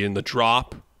Jokic be in the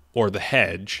drop or the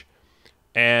hedge?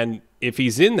 And if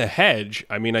he's in the hedge,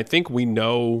 I mean, I think we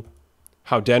know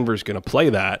how Denver's going to play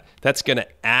that. That's going to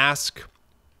ask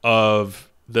of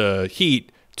the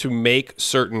Heat to make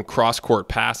certain cross-court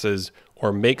passes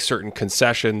or make certain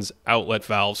concessions, outlet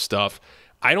valve stuff.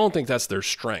 I don't think that's their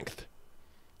strength.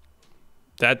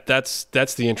 That's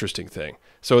the interesting thing.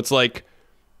 So it's like,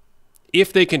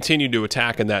 if they continue to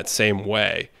attack in that same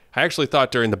way, I actually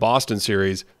thought during the Boston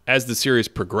series, as the series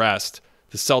progressed,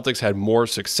 the Celtics had more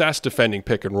success defending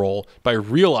pick and roll by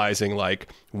realizing,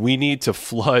 like, we need to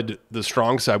flood the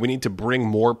strong side. We need to bring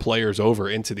more players over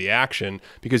into the action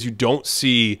because you're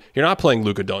not playing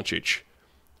Luka Doncic,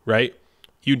 right?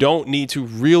 You don't need to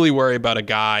really worry about a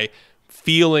guy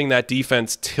feeling that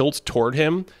defense tilt toward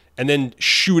him and then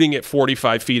shooting it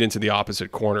 45 feet into the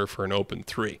opposite corner for an open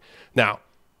three. Now,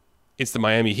 it's the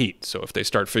Miami Heat, so if they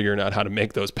start figuring out how to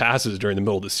make those passes during the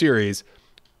middle of the series,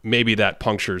 maybe that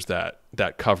punctures that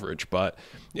coverage. But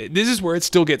this is where it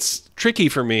still gets tricky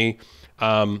for me.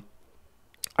 I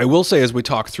will say, as we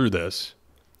talk through this,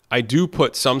 I do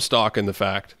put some stock in the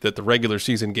fact that the regular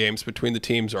season games between the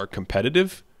teams are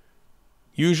competitive,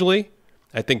 usually.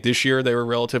 I think this year they were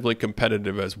relatively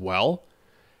competitive as well.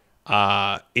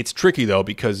 It's tricky, though,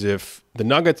 because if the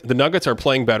Nuggets are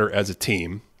playing better as a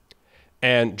team,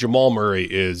 and Jamal Murray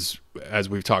is, as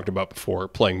we've talked about before,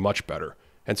 playing much better.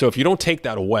 And so if you don't take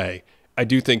that away, I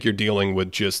do think you're dealing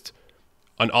with just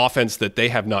an offense that they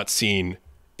have not seen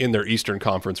in their Eastern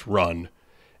Conference run.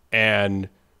 And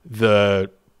the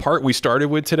part we started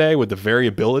with today, with the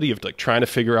variability of like trying to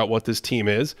figure out what this team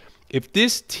is, if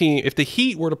the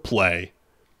Heat were to play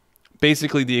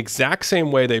basically the exact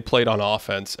same way they played on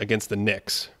offense against the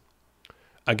Knicks,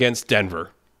 against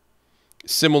Denver,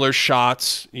 similar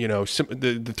shots,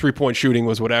 the three-point shooting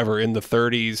was whatever in the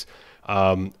 30s.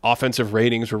 Offensive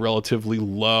ratings were relatively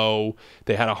low.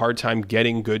 They had a hard time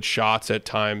getting good shots at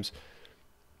times.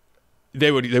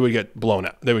 They would get blown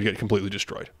out. They would get completely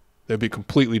destroyed. They'd be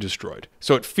completely destroyed.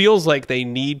 So it feels like they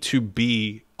need to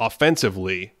be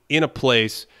offensively in a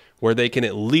place where they can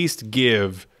at least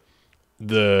give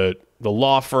the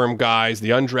law firm guys, the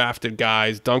undrafted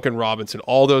guys, Duncan Robinson,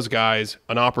 all those guys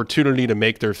an opportunity to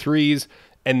make their threes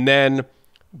and then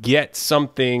get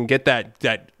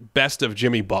that best of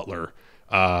Jimmy Butler.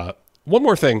 One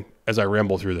more thing as I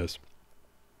ramble through this.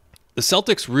 The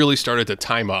Celtics really started to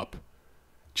time up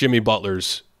Jimmy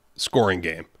Butler's scoring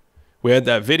game. We had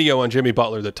that video on Jimmy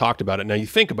Butler that talked about it. Now you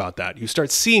think about that. You start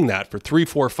seeing that for 3,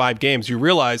 4, 5 games. You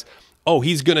realize, oh,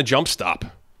 he's going to jump stop.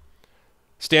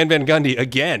 Stan Van Gundy,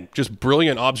 again, just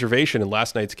brilliant observation in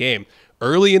last night's game.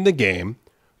 Early in the game,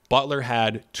 Butler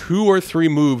had 2 or 3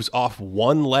 moves off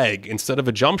one leg instead of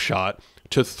a jump shot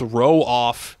to throw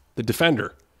off the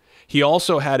defender. He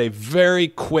also had a very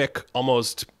quick,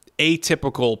 almost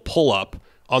atypical pull-up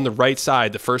on the right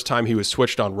side the first time he was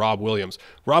switched on Rob Williams.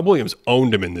 Rob Williams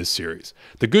owned him in this series.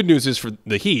 The good news is for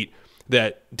the Heat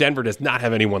that Denver does not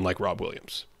have anyone like Rob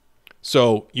Williams.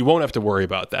 So you won't have to worry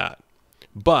about that.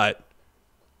 But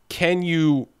can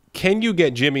you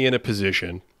get Jimmy in a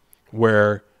position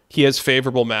where he has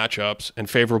favorable matchups and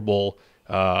favorable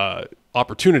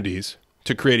opportunities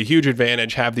to create a huge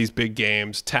advantage, have these big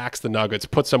games, tax the Nuggets,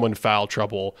 put someone in foul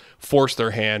trouble, force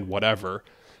their hand, whatever.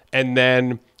 And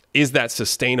then is that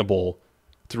sustainable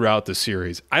throughout the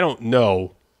series? I don't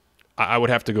know. I would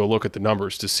have to go look at the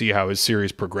numbers to see how his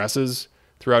series progresses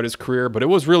throughout his career. But it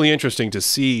was really interesting to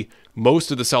see most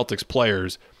of the Celtics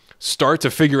players start to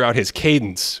figure out his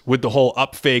cadence with the whole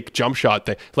up fake jump shot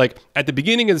thing. Like at the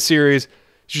beginning of the series,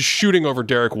 just shooting over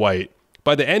Derek White.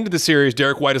 By the end of the series,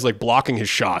 Derek White is like blocking his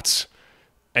shots.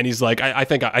 And he's like, I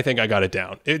think I got it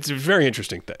down. It's a very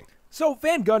interesting thing. So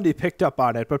Van Gundy picked up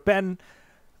on it, but Ben,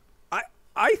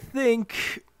 I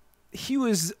think he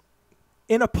was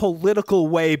in a political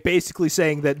way basically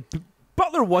saying that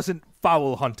Butler wasn't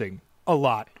foul hunting a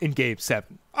lot in Game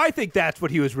 7. I think that's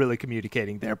what he was really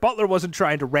communicating there. Butler wasn't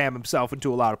trying to ram himself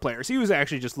into a lot of players. He was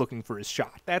actually just looking for his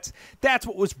shot. That's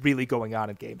what was really going on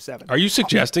in Game 7. Are you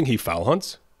suggesting he foul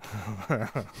hunts?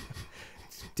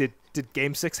 Did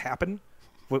Game 6 happen?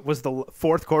 Was the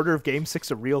fourth quarter of Game 6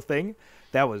 a real thing?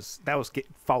 That was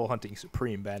foul hunting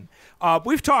supreme, Ben.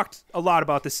 We've talked a lot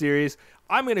about the series.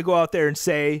 I'm going to go out there and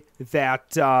say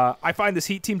that I find this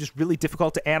Heat team just really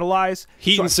difficult to analyze.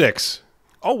 Heat and 6.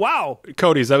 Oh, wow.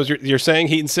 Cody, that was you're saying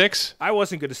Heat and 6? I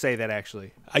wasn't going to say that,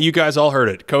 actually. You guys all heard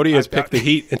it. Cody has picked the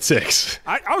Heat and 6.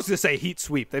 I was going to say Heat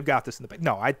sweep. They've got this in the back.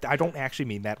 No, I don't actually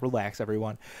mean that. Relax,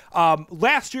 everyone.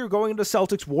 Last year, going into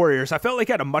Celtics-Warriors, I felt like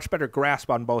I had a much better grasp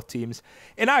on both teams.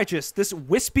 And this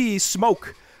wispy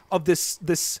smoke of this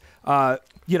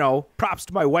props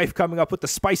to my wife coming up with the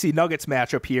spicy Nuggets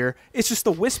matchup here. It's just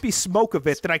the wispy smoke of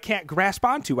it that I can't grasp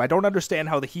onto. I don't understand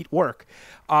how the Heat work.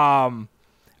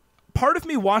 Part of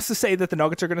me wants to say that the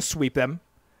Nuggets are going to sweep them,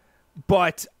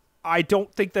 but I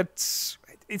don't think it's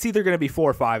either going to be 4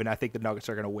 or 5, and I think the Nuggets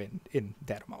are going to win in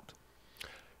that amount.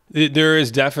 There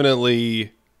is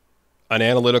definitely an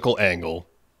analytical angle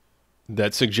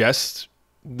that suggests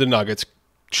the Nuggets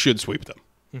should sweep them.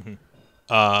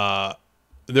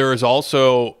 Mm-hmm. There is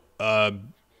also a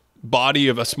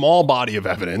small body of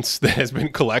evidence that has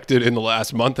been collected in the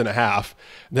last month and a half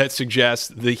that suggests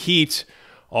the Heat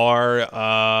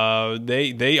are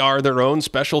they are their own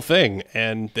special thing,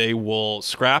 and they will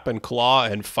scrap and claw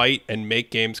and fight and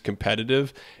make games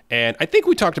competitive. And I think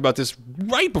we talked about this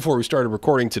right before we started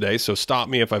recording today, so stop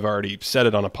me if I've already said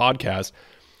it on a podcast.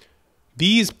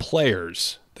 These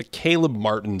players, the Caleb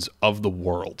Martins of the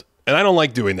world, and I don't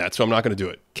like doing that, so I'm not going to do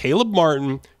it. Caleb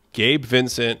Martin, Gabe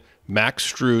Vincent, Max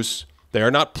Strus, they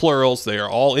are not plurals, they are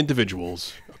all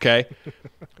individuals, okay?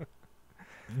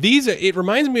 It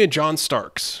reminds me of John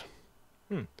Starks.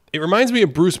 It reminds me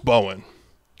of Bruce Bowen.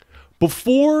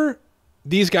 Before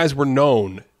these guys were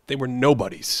known, they were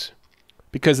nobodies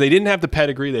because they didn't have the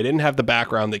pedigree, they didn't have the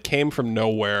background, they came from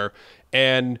nowhere,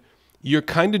 and you're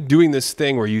kind of doing this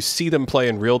thing where you see them play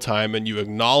in real time and you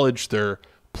acknowledge they're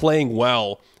playing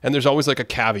well, and there's always like a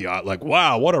caveat, like,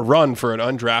 wow, what a run for an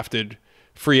undrafted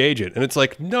free agent. And it's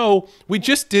like, no, we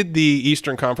just did the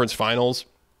Eastern Conference Finals,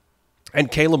 and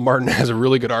Caleb Martin has a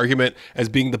really good argument as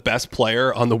being the best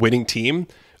player on the winning team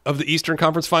of the Eastern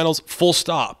Conference Finals, full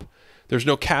stop. There's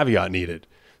no caveat needed.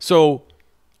 So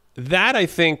that, I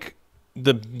think,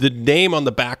 the name on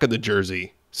the back of the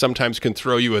jersey sometimes can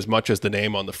throw you as much as the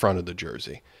name on the front of the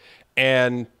jersey.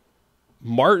 And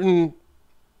Martin,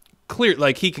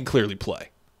 he can clearly play.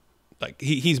 Like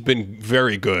he's been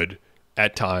very good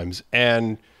at times.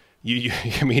 And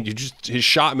his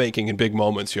shot making in big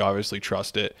moments, you obviously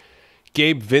trust it.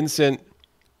 Gabe Vincent,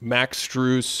 Max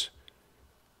Strus,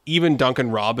 even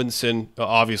Duncan Robinson,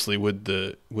 obviously with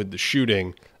the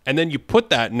shooting, and then you put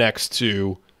that next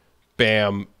to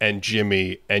Bam and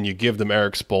Jimmy, and you give them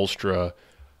Eric Spoelstra.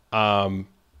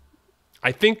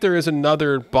 I think there is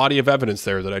another body of evidence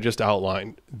there that I just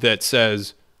outlined that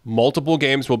says multiple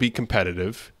games will be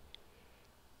competitive,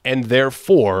 and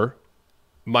therefore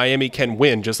Miami can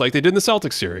win just like they did in the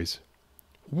Celtics series,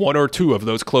 one or two of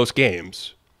those close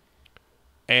games.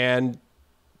 And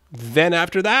then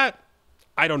after that,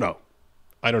 I don't know.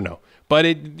 But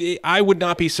I would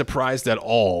not be surprised at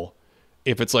all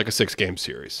if it's like a 6-game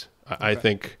series. Okay. I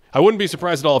think I wouldn't be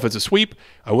surprised at all if it's a sweep.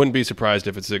 I wouldn't be surprised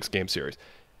if it's a 6-game series.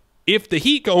 If the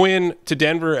Heat go in to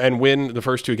Denver and win the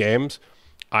first 2 games,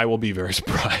 I will be very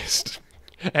surprised.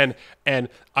 and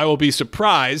I will be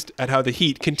surprised at how the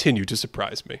Heat continue to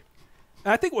surprise me.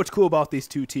 I think what's cool about these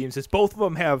two teams is both of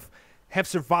them have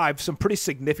survived some pretty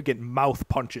significant mouth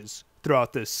punches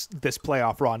throughout this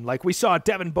playoff run. Like we saw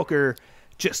Devin Booker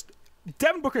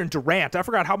and Durant, I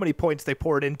forgot how many points they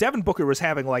poured in. Devin Booker was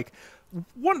having like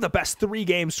one of the best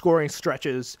 3-game scoring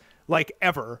stretches like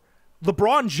ever.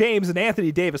 LeBron James and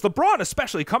Anthony Davis, LeBron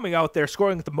especially coming out there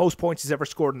scoring the most points he's ever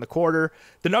scored in the quarter.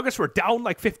 The Nuggets were down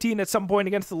like 15 at some point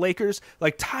against the Lakers.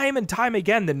 Like time and time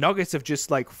again, the Nuggets have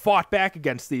just like fought back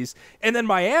against these. And then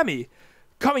Miami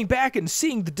coming back and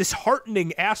seeing the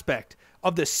disheartening aspect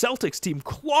of the Celtics team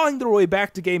clawing their way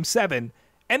back to Game 7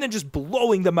 and then just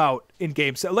blowing them out in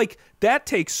Game 7. Like, that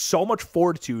takes so much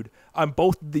fortitude on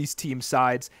both of these team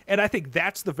sides, and I think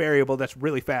that's the variable that's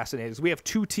really fascinating. Is we have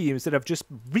two teams that have just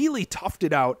really toughed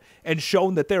it out and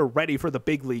shown that they're ready for the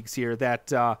big leagues here.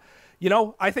 That,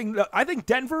 I think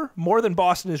Denver, more than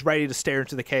Boston, is ready to stare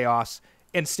into the chaos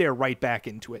and stare right back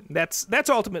into it. And that's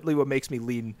ultimately what makes me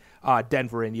lean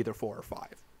Denver in either 4 or 5.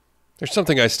 There's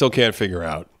something I still can't figure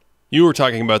out. You were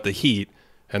talking about the Heat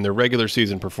and their regular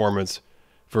season performance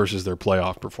versus their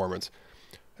playoff performance.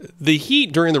 The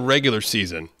Heat during the regular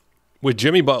season, with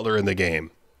Jimmy Butler in the game,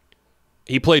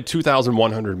 he played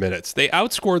 2,100 minutes. They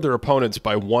outscored their opponents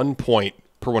by 1 point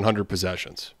per 100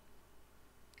 possessions.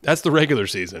 That's the regular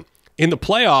season. In the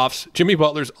playoffs, Jimmy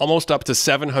Butler's almost up to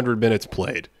 700 minutes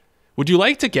played. Would you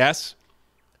like to guess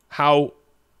what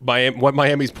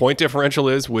Miami's point differential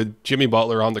is with Jimmy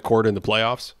Butler on the court in the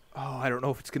playoffs? Oh, I don't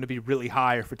know if it's going to be really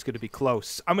high or if it's going to be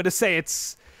close. I'm going to say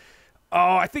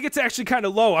I think it's actually kind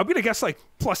of low. I'm going to guess like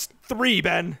 +3,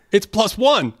 Ben. It's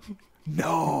 +1.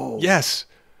 No. Yes.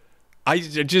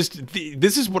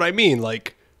 This is what I mean.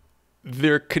 Like,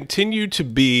 there continue to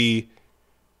be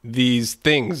these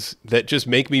things that just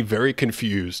make me very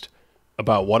confused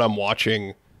about what I'm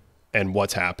watching and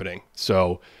what's happening.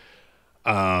 So,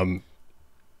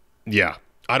 yeah.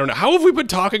 I don't know. How have we been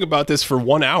talking about this for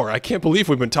 1 hour? I can't believe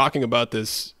we've been talking about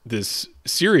this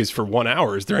series for 1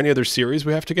 hour. Is there any other series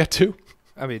we have to get to?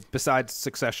 I mean, besides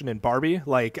Succession and Barbie,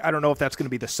 like, I don't know if that's going to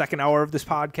be the second hour of this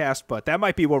podcast, but that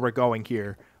might be where we're going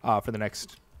here for the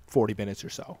next 40 minutes or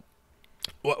so.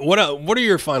 What are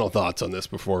your final thoughts on this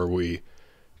before we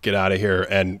get out of here?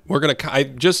 And we're going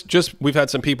to we've had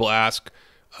some people ask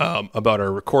about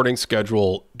our recording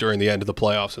schedule during the end of the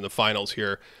playoffs and the finals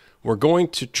here. We're going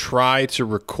to try to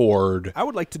record. I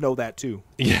would like to know that too.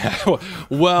 Yeah.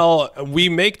 Well, we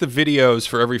make the videos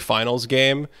for every finals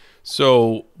game.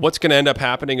 So what's going to end up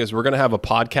happening is we're going to have a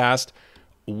podcast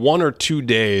 1 or 2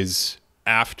 days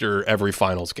after every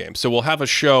finals game. So we'll have a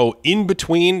show in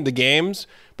between the games,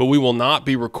 but we will not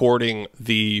be recording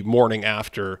the morning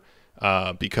after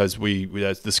because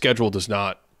the schedule does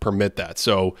not permit that.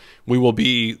 So we will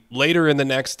be later in the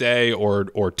next day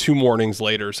or 2 mornings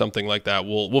later, something like that.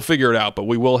 We'll figure it out, but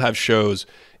we will have shows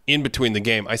in between the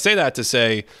game. I say that to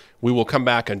say we will come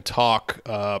back and talk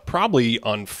probably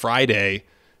on Friday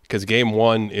because game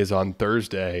 1 is on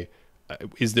Thursday.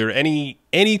 Is there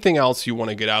anything else you want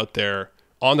to get out there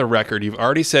on the record? You've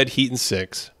already said Heat in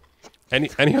 6.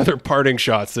 Any other parting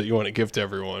shots that you want to give to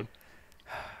everyone?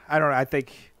 I don't know. I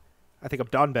think I'm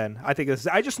done, Ben.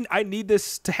 I need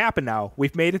this to happen now.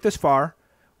 We've made it this far.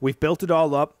 We've built it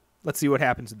all up. Let's see what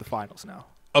happens in the finals now.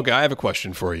 Okay, I have a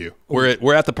question for you.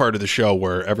 We're at the part of the show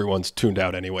where everyone's tuned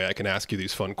out anyway. I can ask you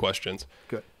these fun questions.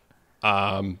 Good.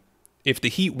 If the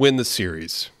Heat win the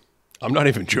series, I'm not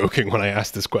even joking when I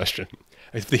ask this question.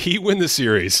 If the Heat win the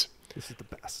series, this is the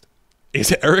best.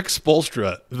 Is Erik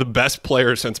Spoelstra the best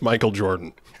player since Michael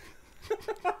Jordan?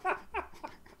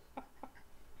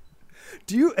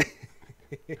 Do you?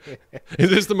 Is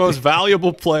this the most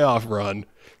valuable playoff run?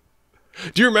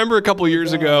 Do you remember a couple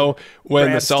years ago when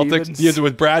Brad the Celtics,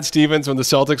 with Brad Stevens, when the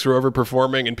Celtics were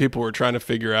overperforming and people were trying to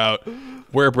figure out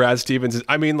where Brad Stevens is?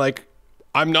 I mean, like,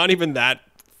 I'm not even that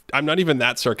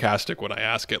sarcastic when I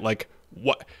ask it. Like,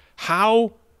 what?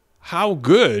 How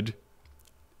good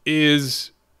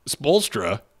is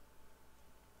Spoelstra?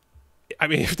 I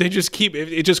mean, if they just keep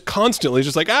it just constantly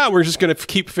just like, we're just going to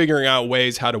keep figuring out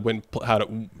ways how to win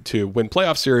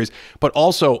playoff series, but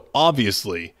also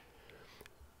obviously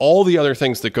all the other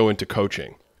things that go into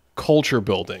coaching, culture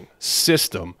building,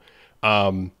 system.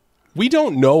 We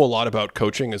don't know a lot about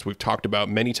coaching, as we've talked about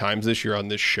many times this year on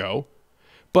this show,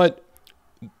 but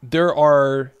there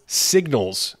are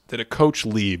signals that a coach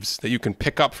leaves that you can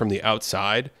pick up from the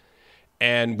outside.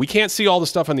 And we can't see all the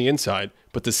stuff on the inside,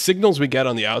 but the signals we get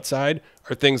on the outside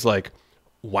are things like,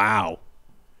 wow,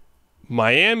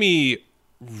 Miami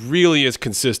really is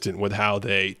consistent with how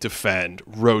they defend,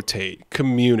 rotate,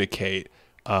 communicate.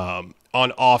 On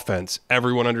offense,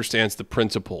 everyone understands the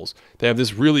principles. They have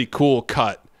this really cool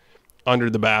cut under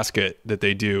the basket that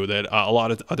they do that a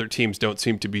lot of other teams don't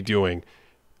seem to be doing.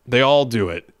 They all do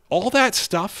it. All that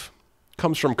stuff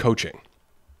comes from coaching.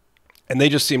 And they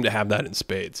just seem to have that in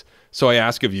spades. So I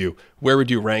ask of you, where would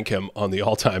you rank him on the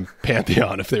all-time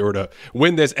pantheon if they were to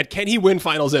win this? And can he win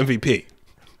Finals MVP?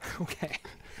 Okay.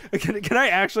 Can I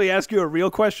actually ask you a real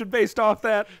question based off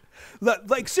that?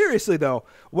 Like, seriously, though,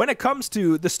 when it comes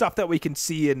to the stuff that we can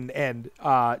see and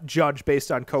judge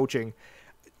based on coaching,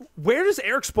 where does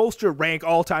Erik Spoelstra rank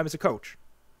all time as a coach?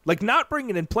 Like, not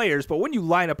bringing in players, but when you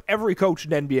line up every coach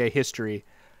in NBA history,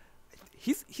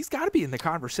 he's got to be in the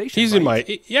conversation. He's in my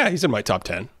top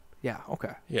 10. Yeah.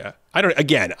 Okay. Yeah. I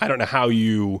don't know how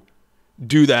you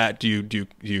do that. Do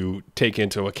you take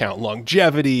into account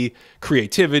longevity,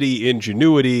 creativity,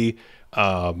 ingenuity?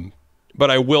 But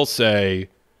I will say,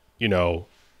 a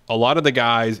lot of the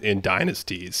guys in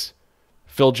dynasties,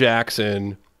 Phil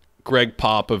Jackson, Greg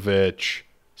Popovich,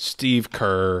 Steve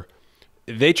Kerr,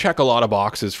 they check a lot of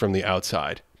boxes from the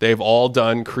outside. They've all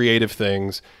done creative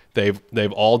things. They've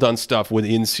all done stuff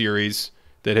within series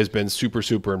that has been super,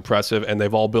 super impressive, and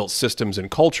they've all built systems and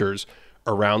cultures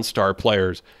around star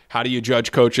players. How do you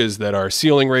judge coaches that are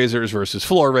ceiling raisers versus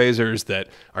floor raisers that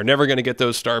are never going to get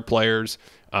those star players?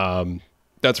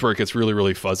 That's where it gets really,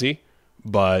 really fuzzy.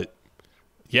 But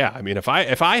yeah, I mean, if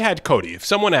I had Cody, if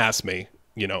someone asked me,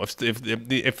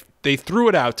 if they threw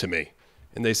it out to me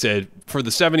and they said, for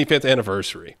the 75th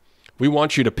anniversary, we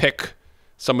want you to pick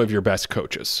some of your best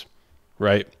coaches,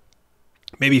 right?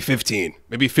 Maybe 15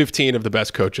 of the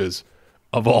best coaches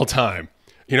of all time.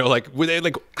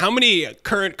 How many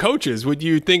current coaches would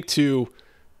you think to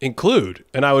include?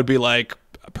 And I would be like,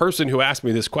 a person who asked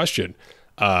me this question,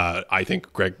 I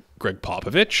think Greg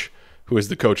Popovich, who is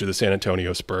the coach of the San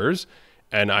Antonio Spurs,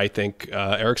 and I think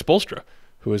Erik Spoelstra,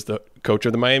 who is the coach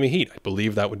of the Miami Heat. I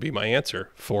believe that would be my answer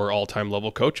for all-time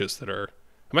level coaches that are.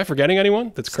 Am I forgetting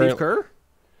anyone? That's Steve Kerr?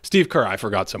 Steve Kerr. I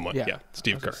forgot someone. Yeah,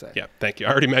 Steve Kerr. Yeah, thank you.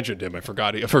 I already mentioned him. I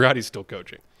forgot he's still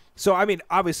coaching. So, I mean,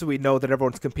 obviously we know that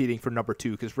everyone's competing for number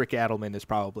 2 because Rick Adelman is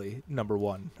probably number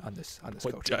 1 on this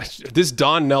coach. This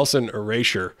Don Nelson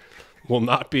erasure will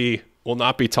not be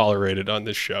tolerated on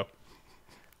this show.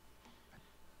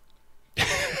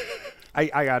 I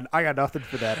got nothing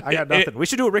for that. I got nothing. We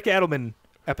should do a Rick Adelman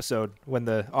episode when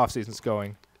the offseason's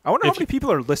going. I wonder how many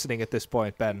people are listening at this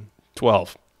point, Ben.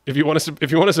 12. If you want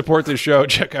to support this show,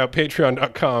 check out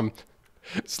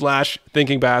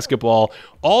patreon.com/thinkingbasketball.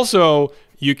 Also,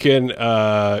 you can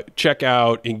check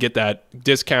out and get that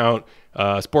discount,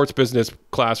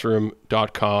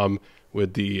 sportsbusinessclassroom.com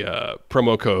with the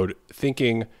promo code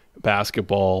Thinking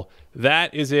Basketball.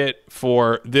 That is it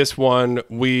for this one.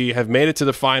 We have made it to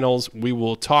the finals. We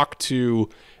will talk to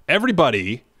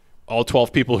everybody, all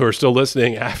 12 people who are still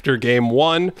listening after game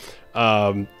one.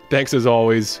 Thanks as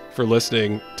always for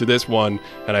listening to this one,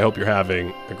 and I hope you're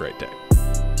having a great day.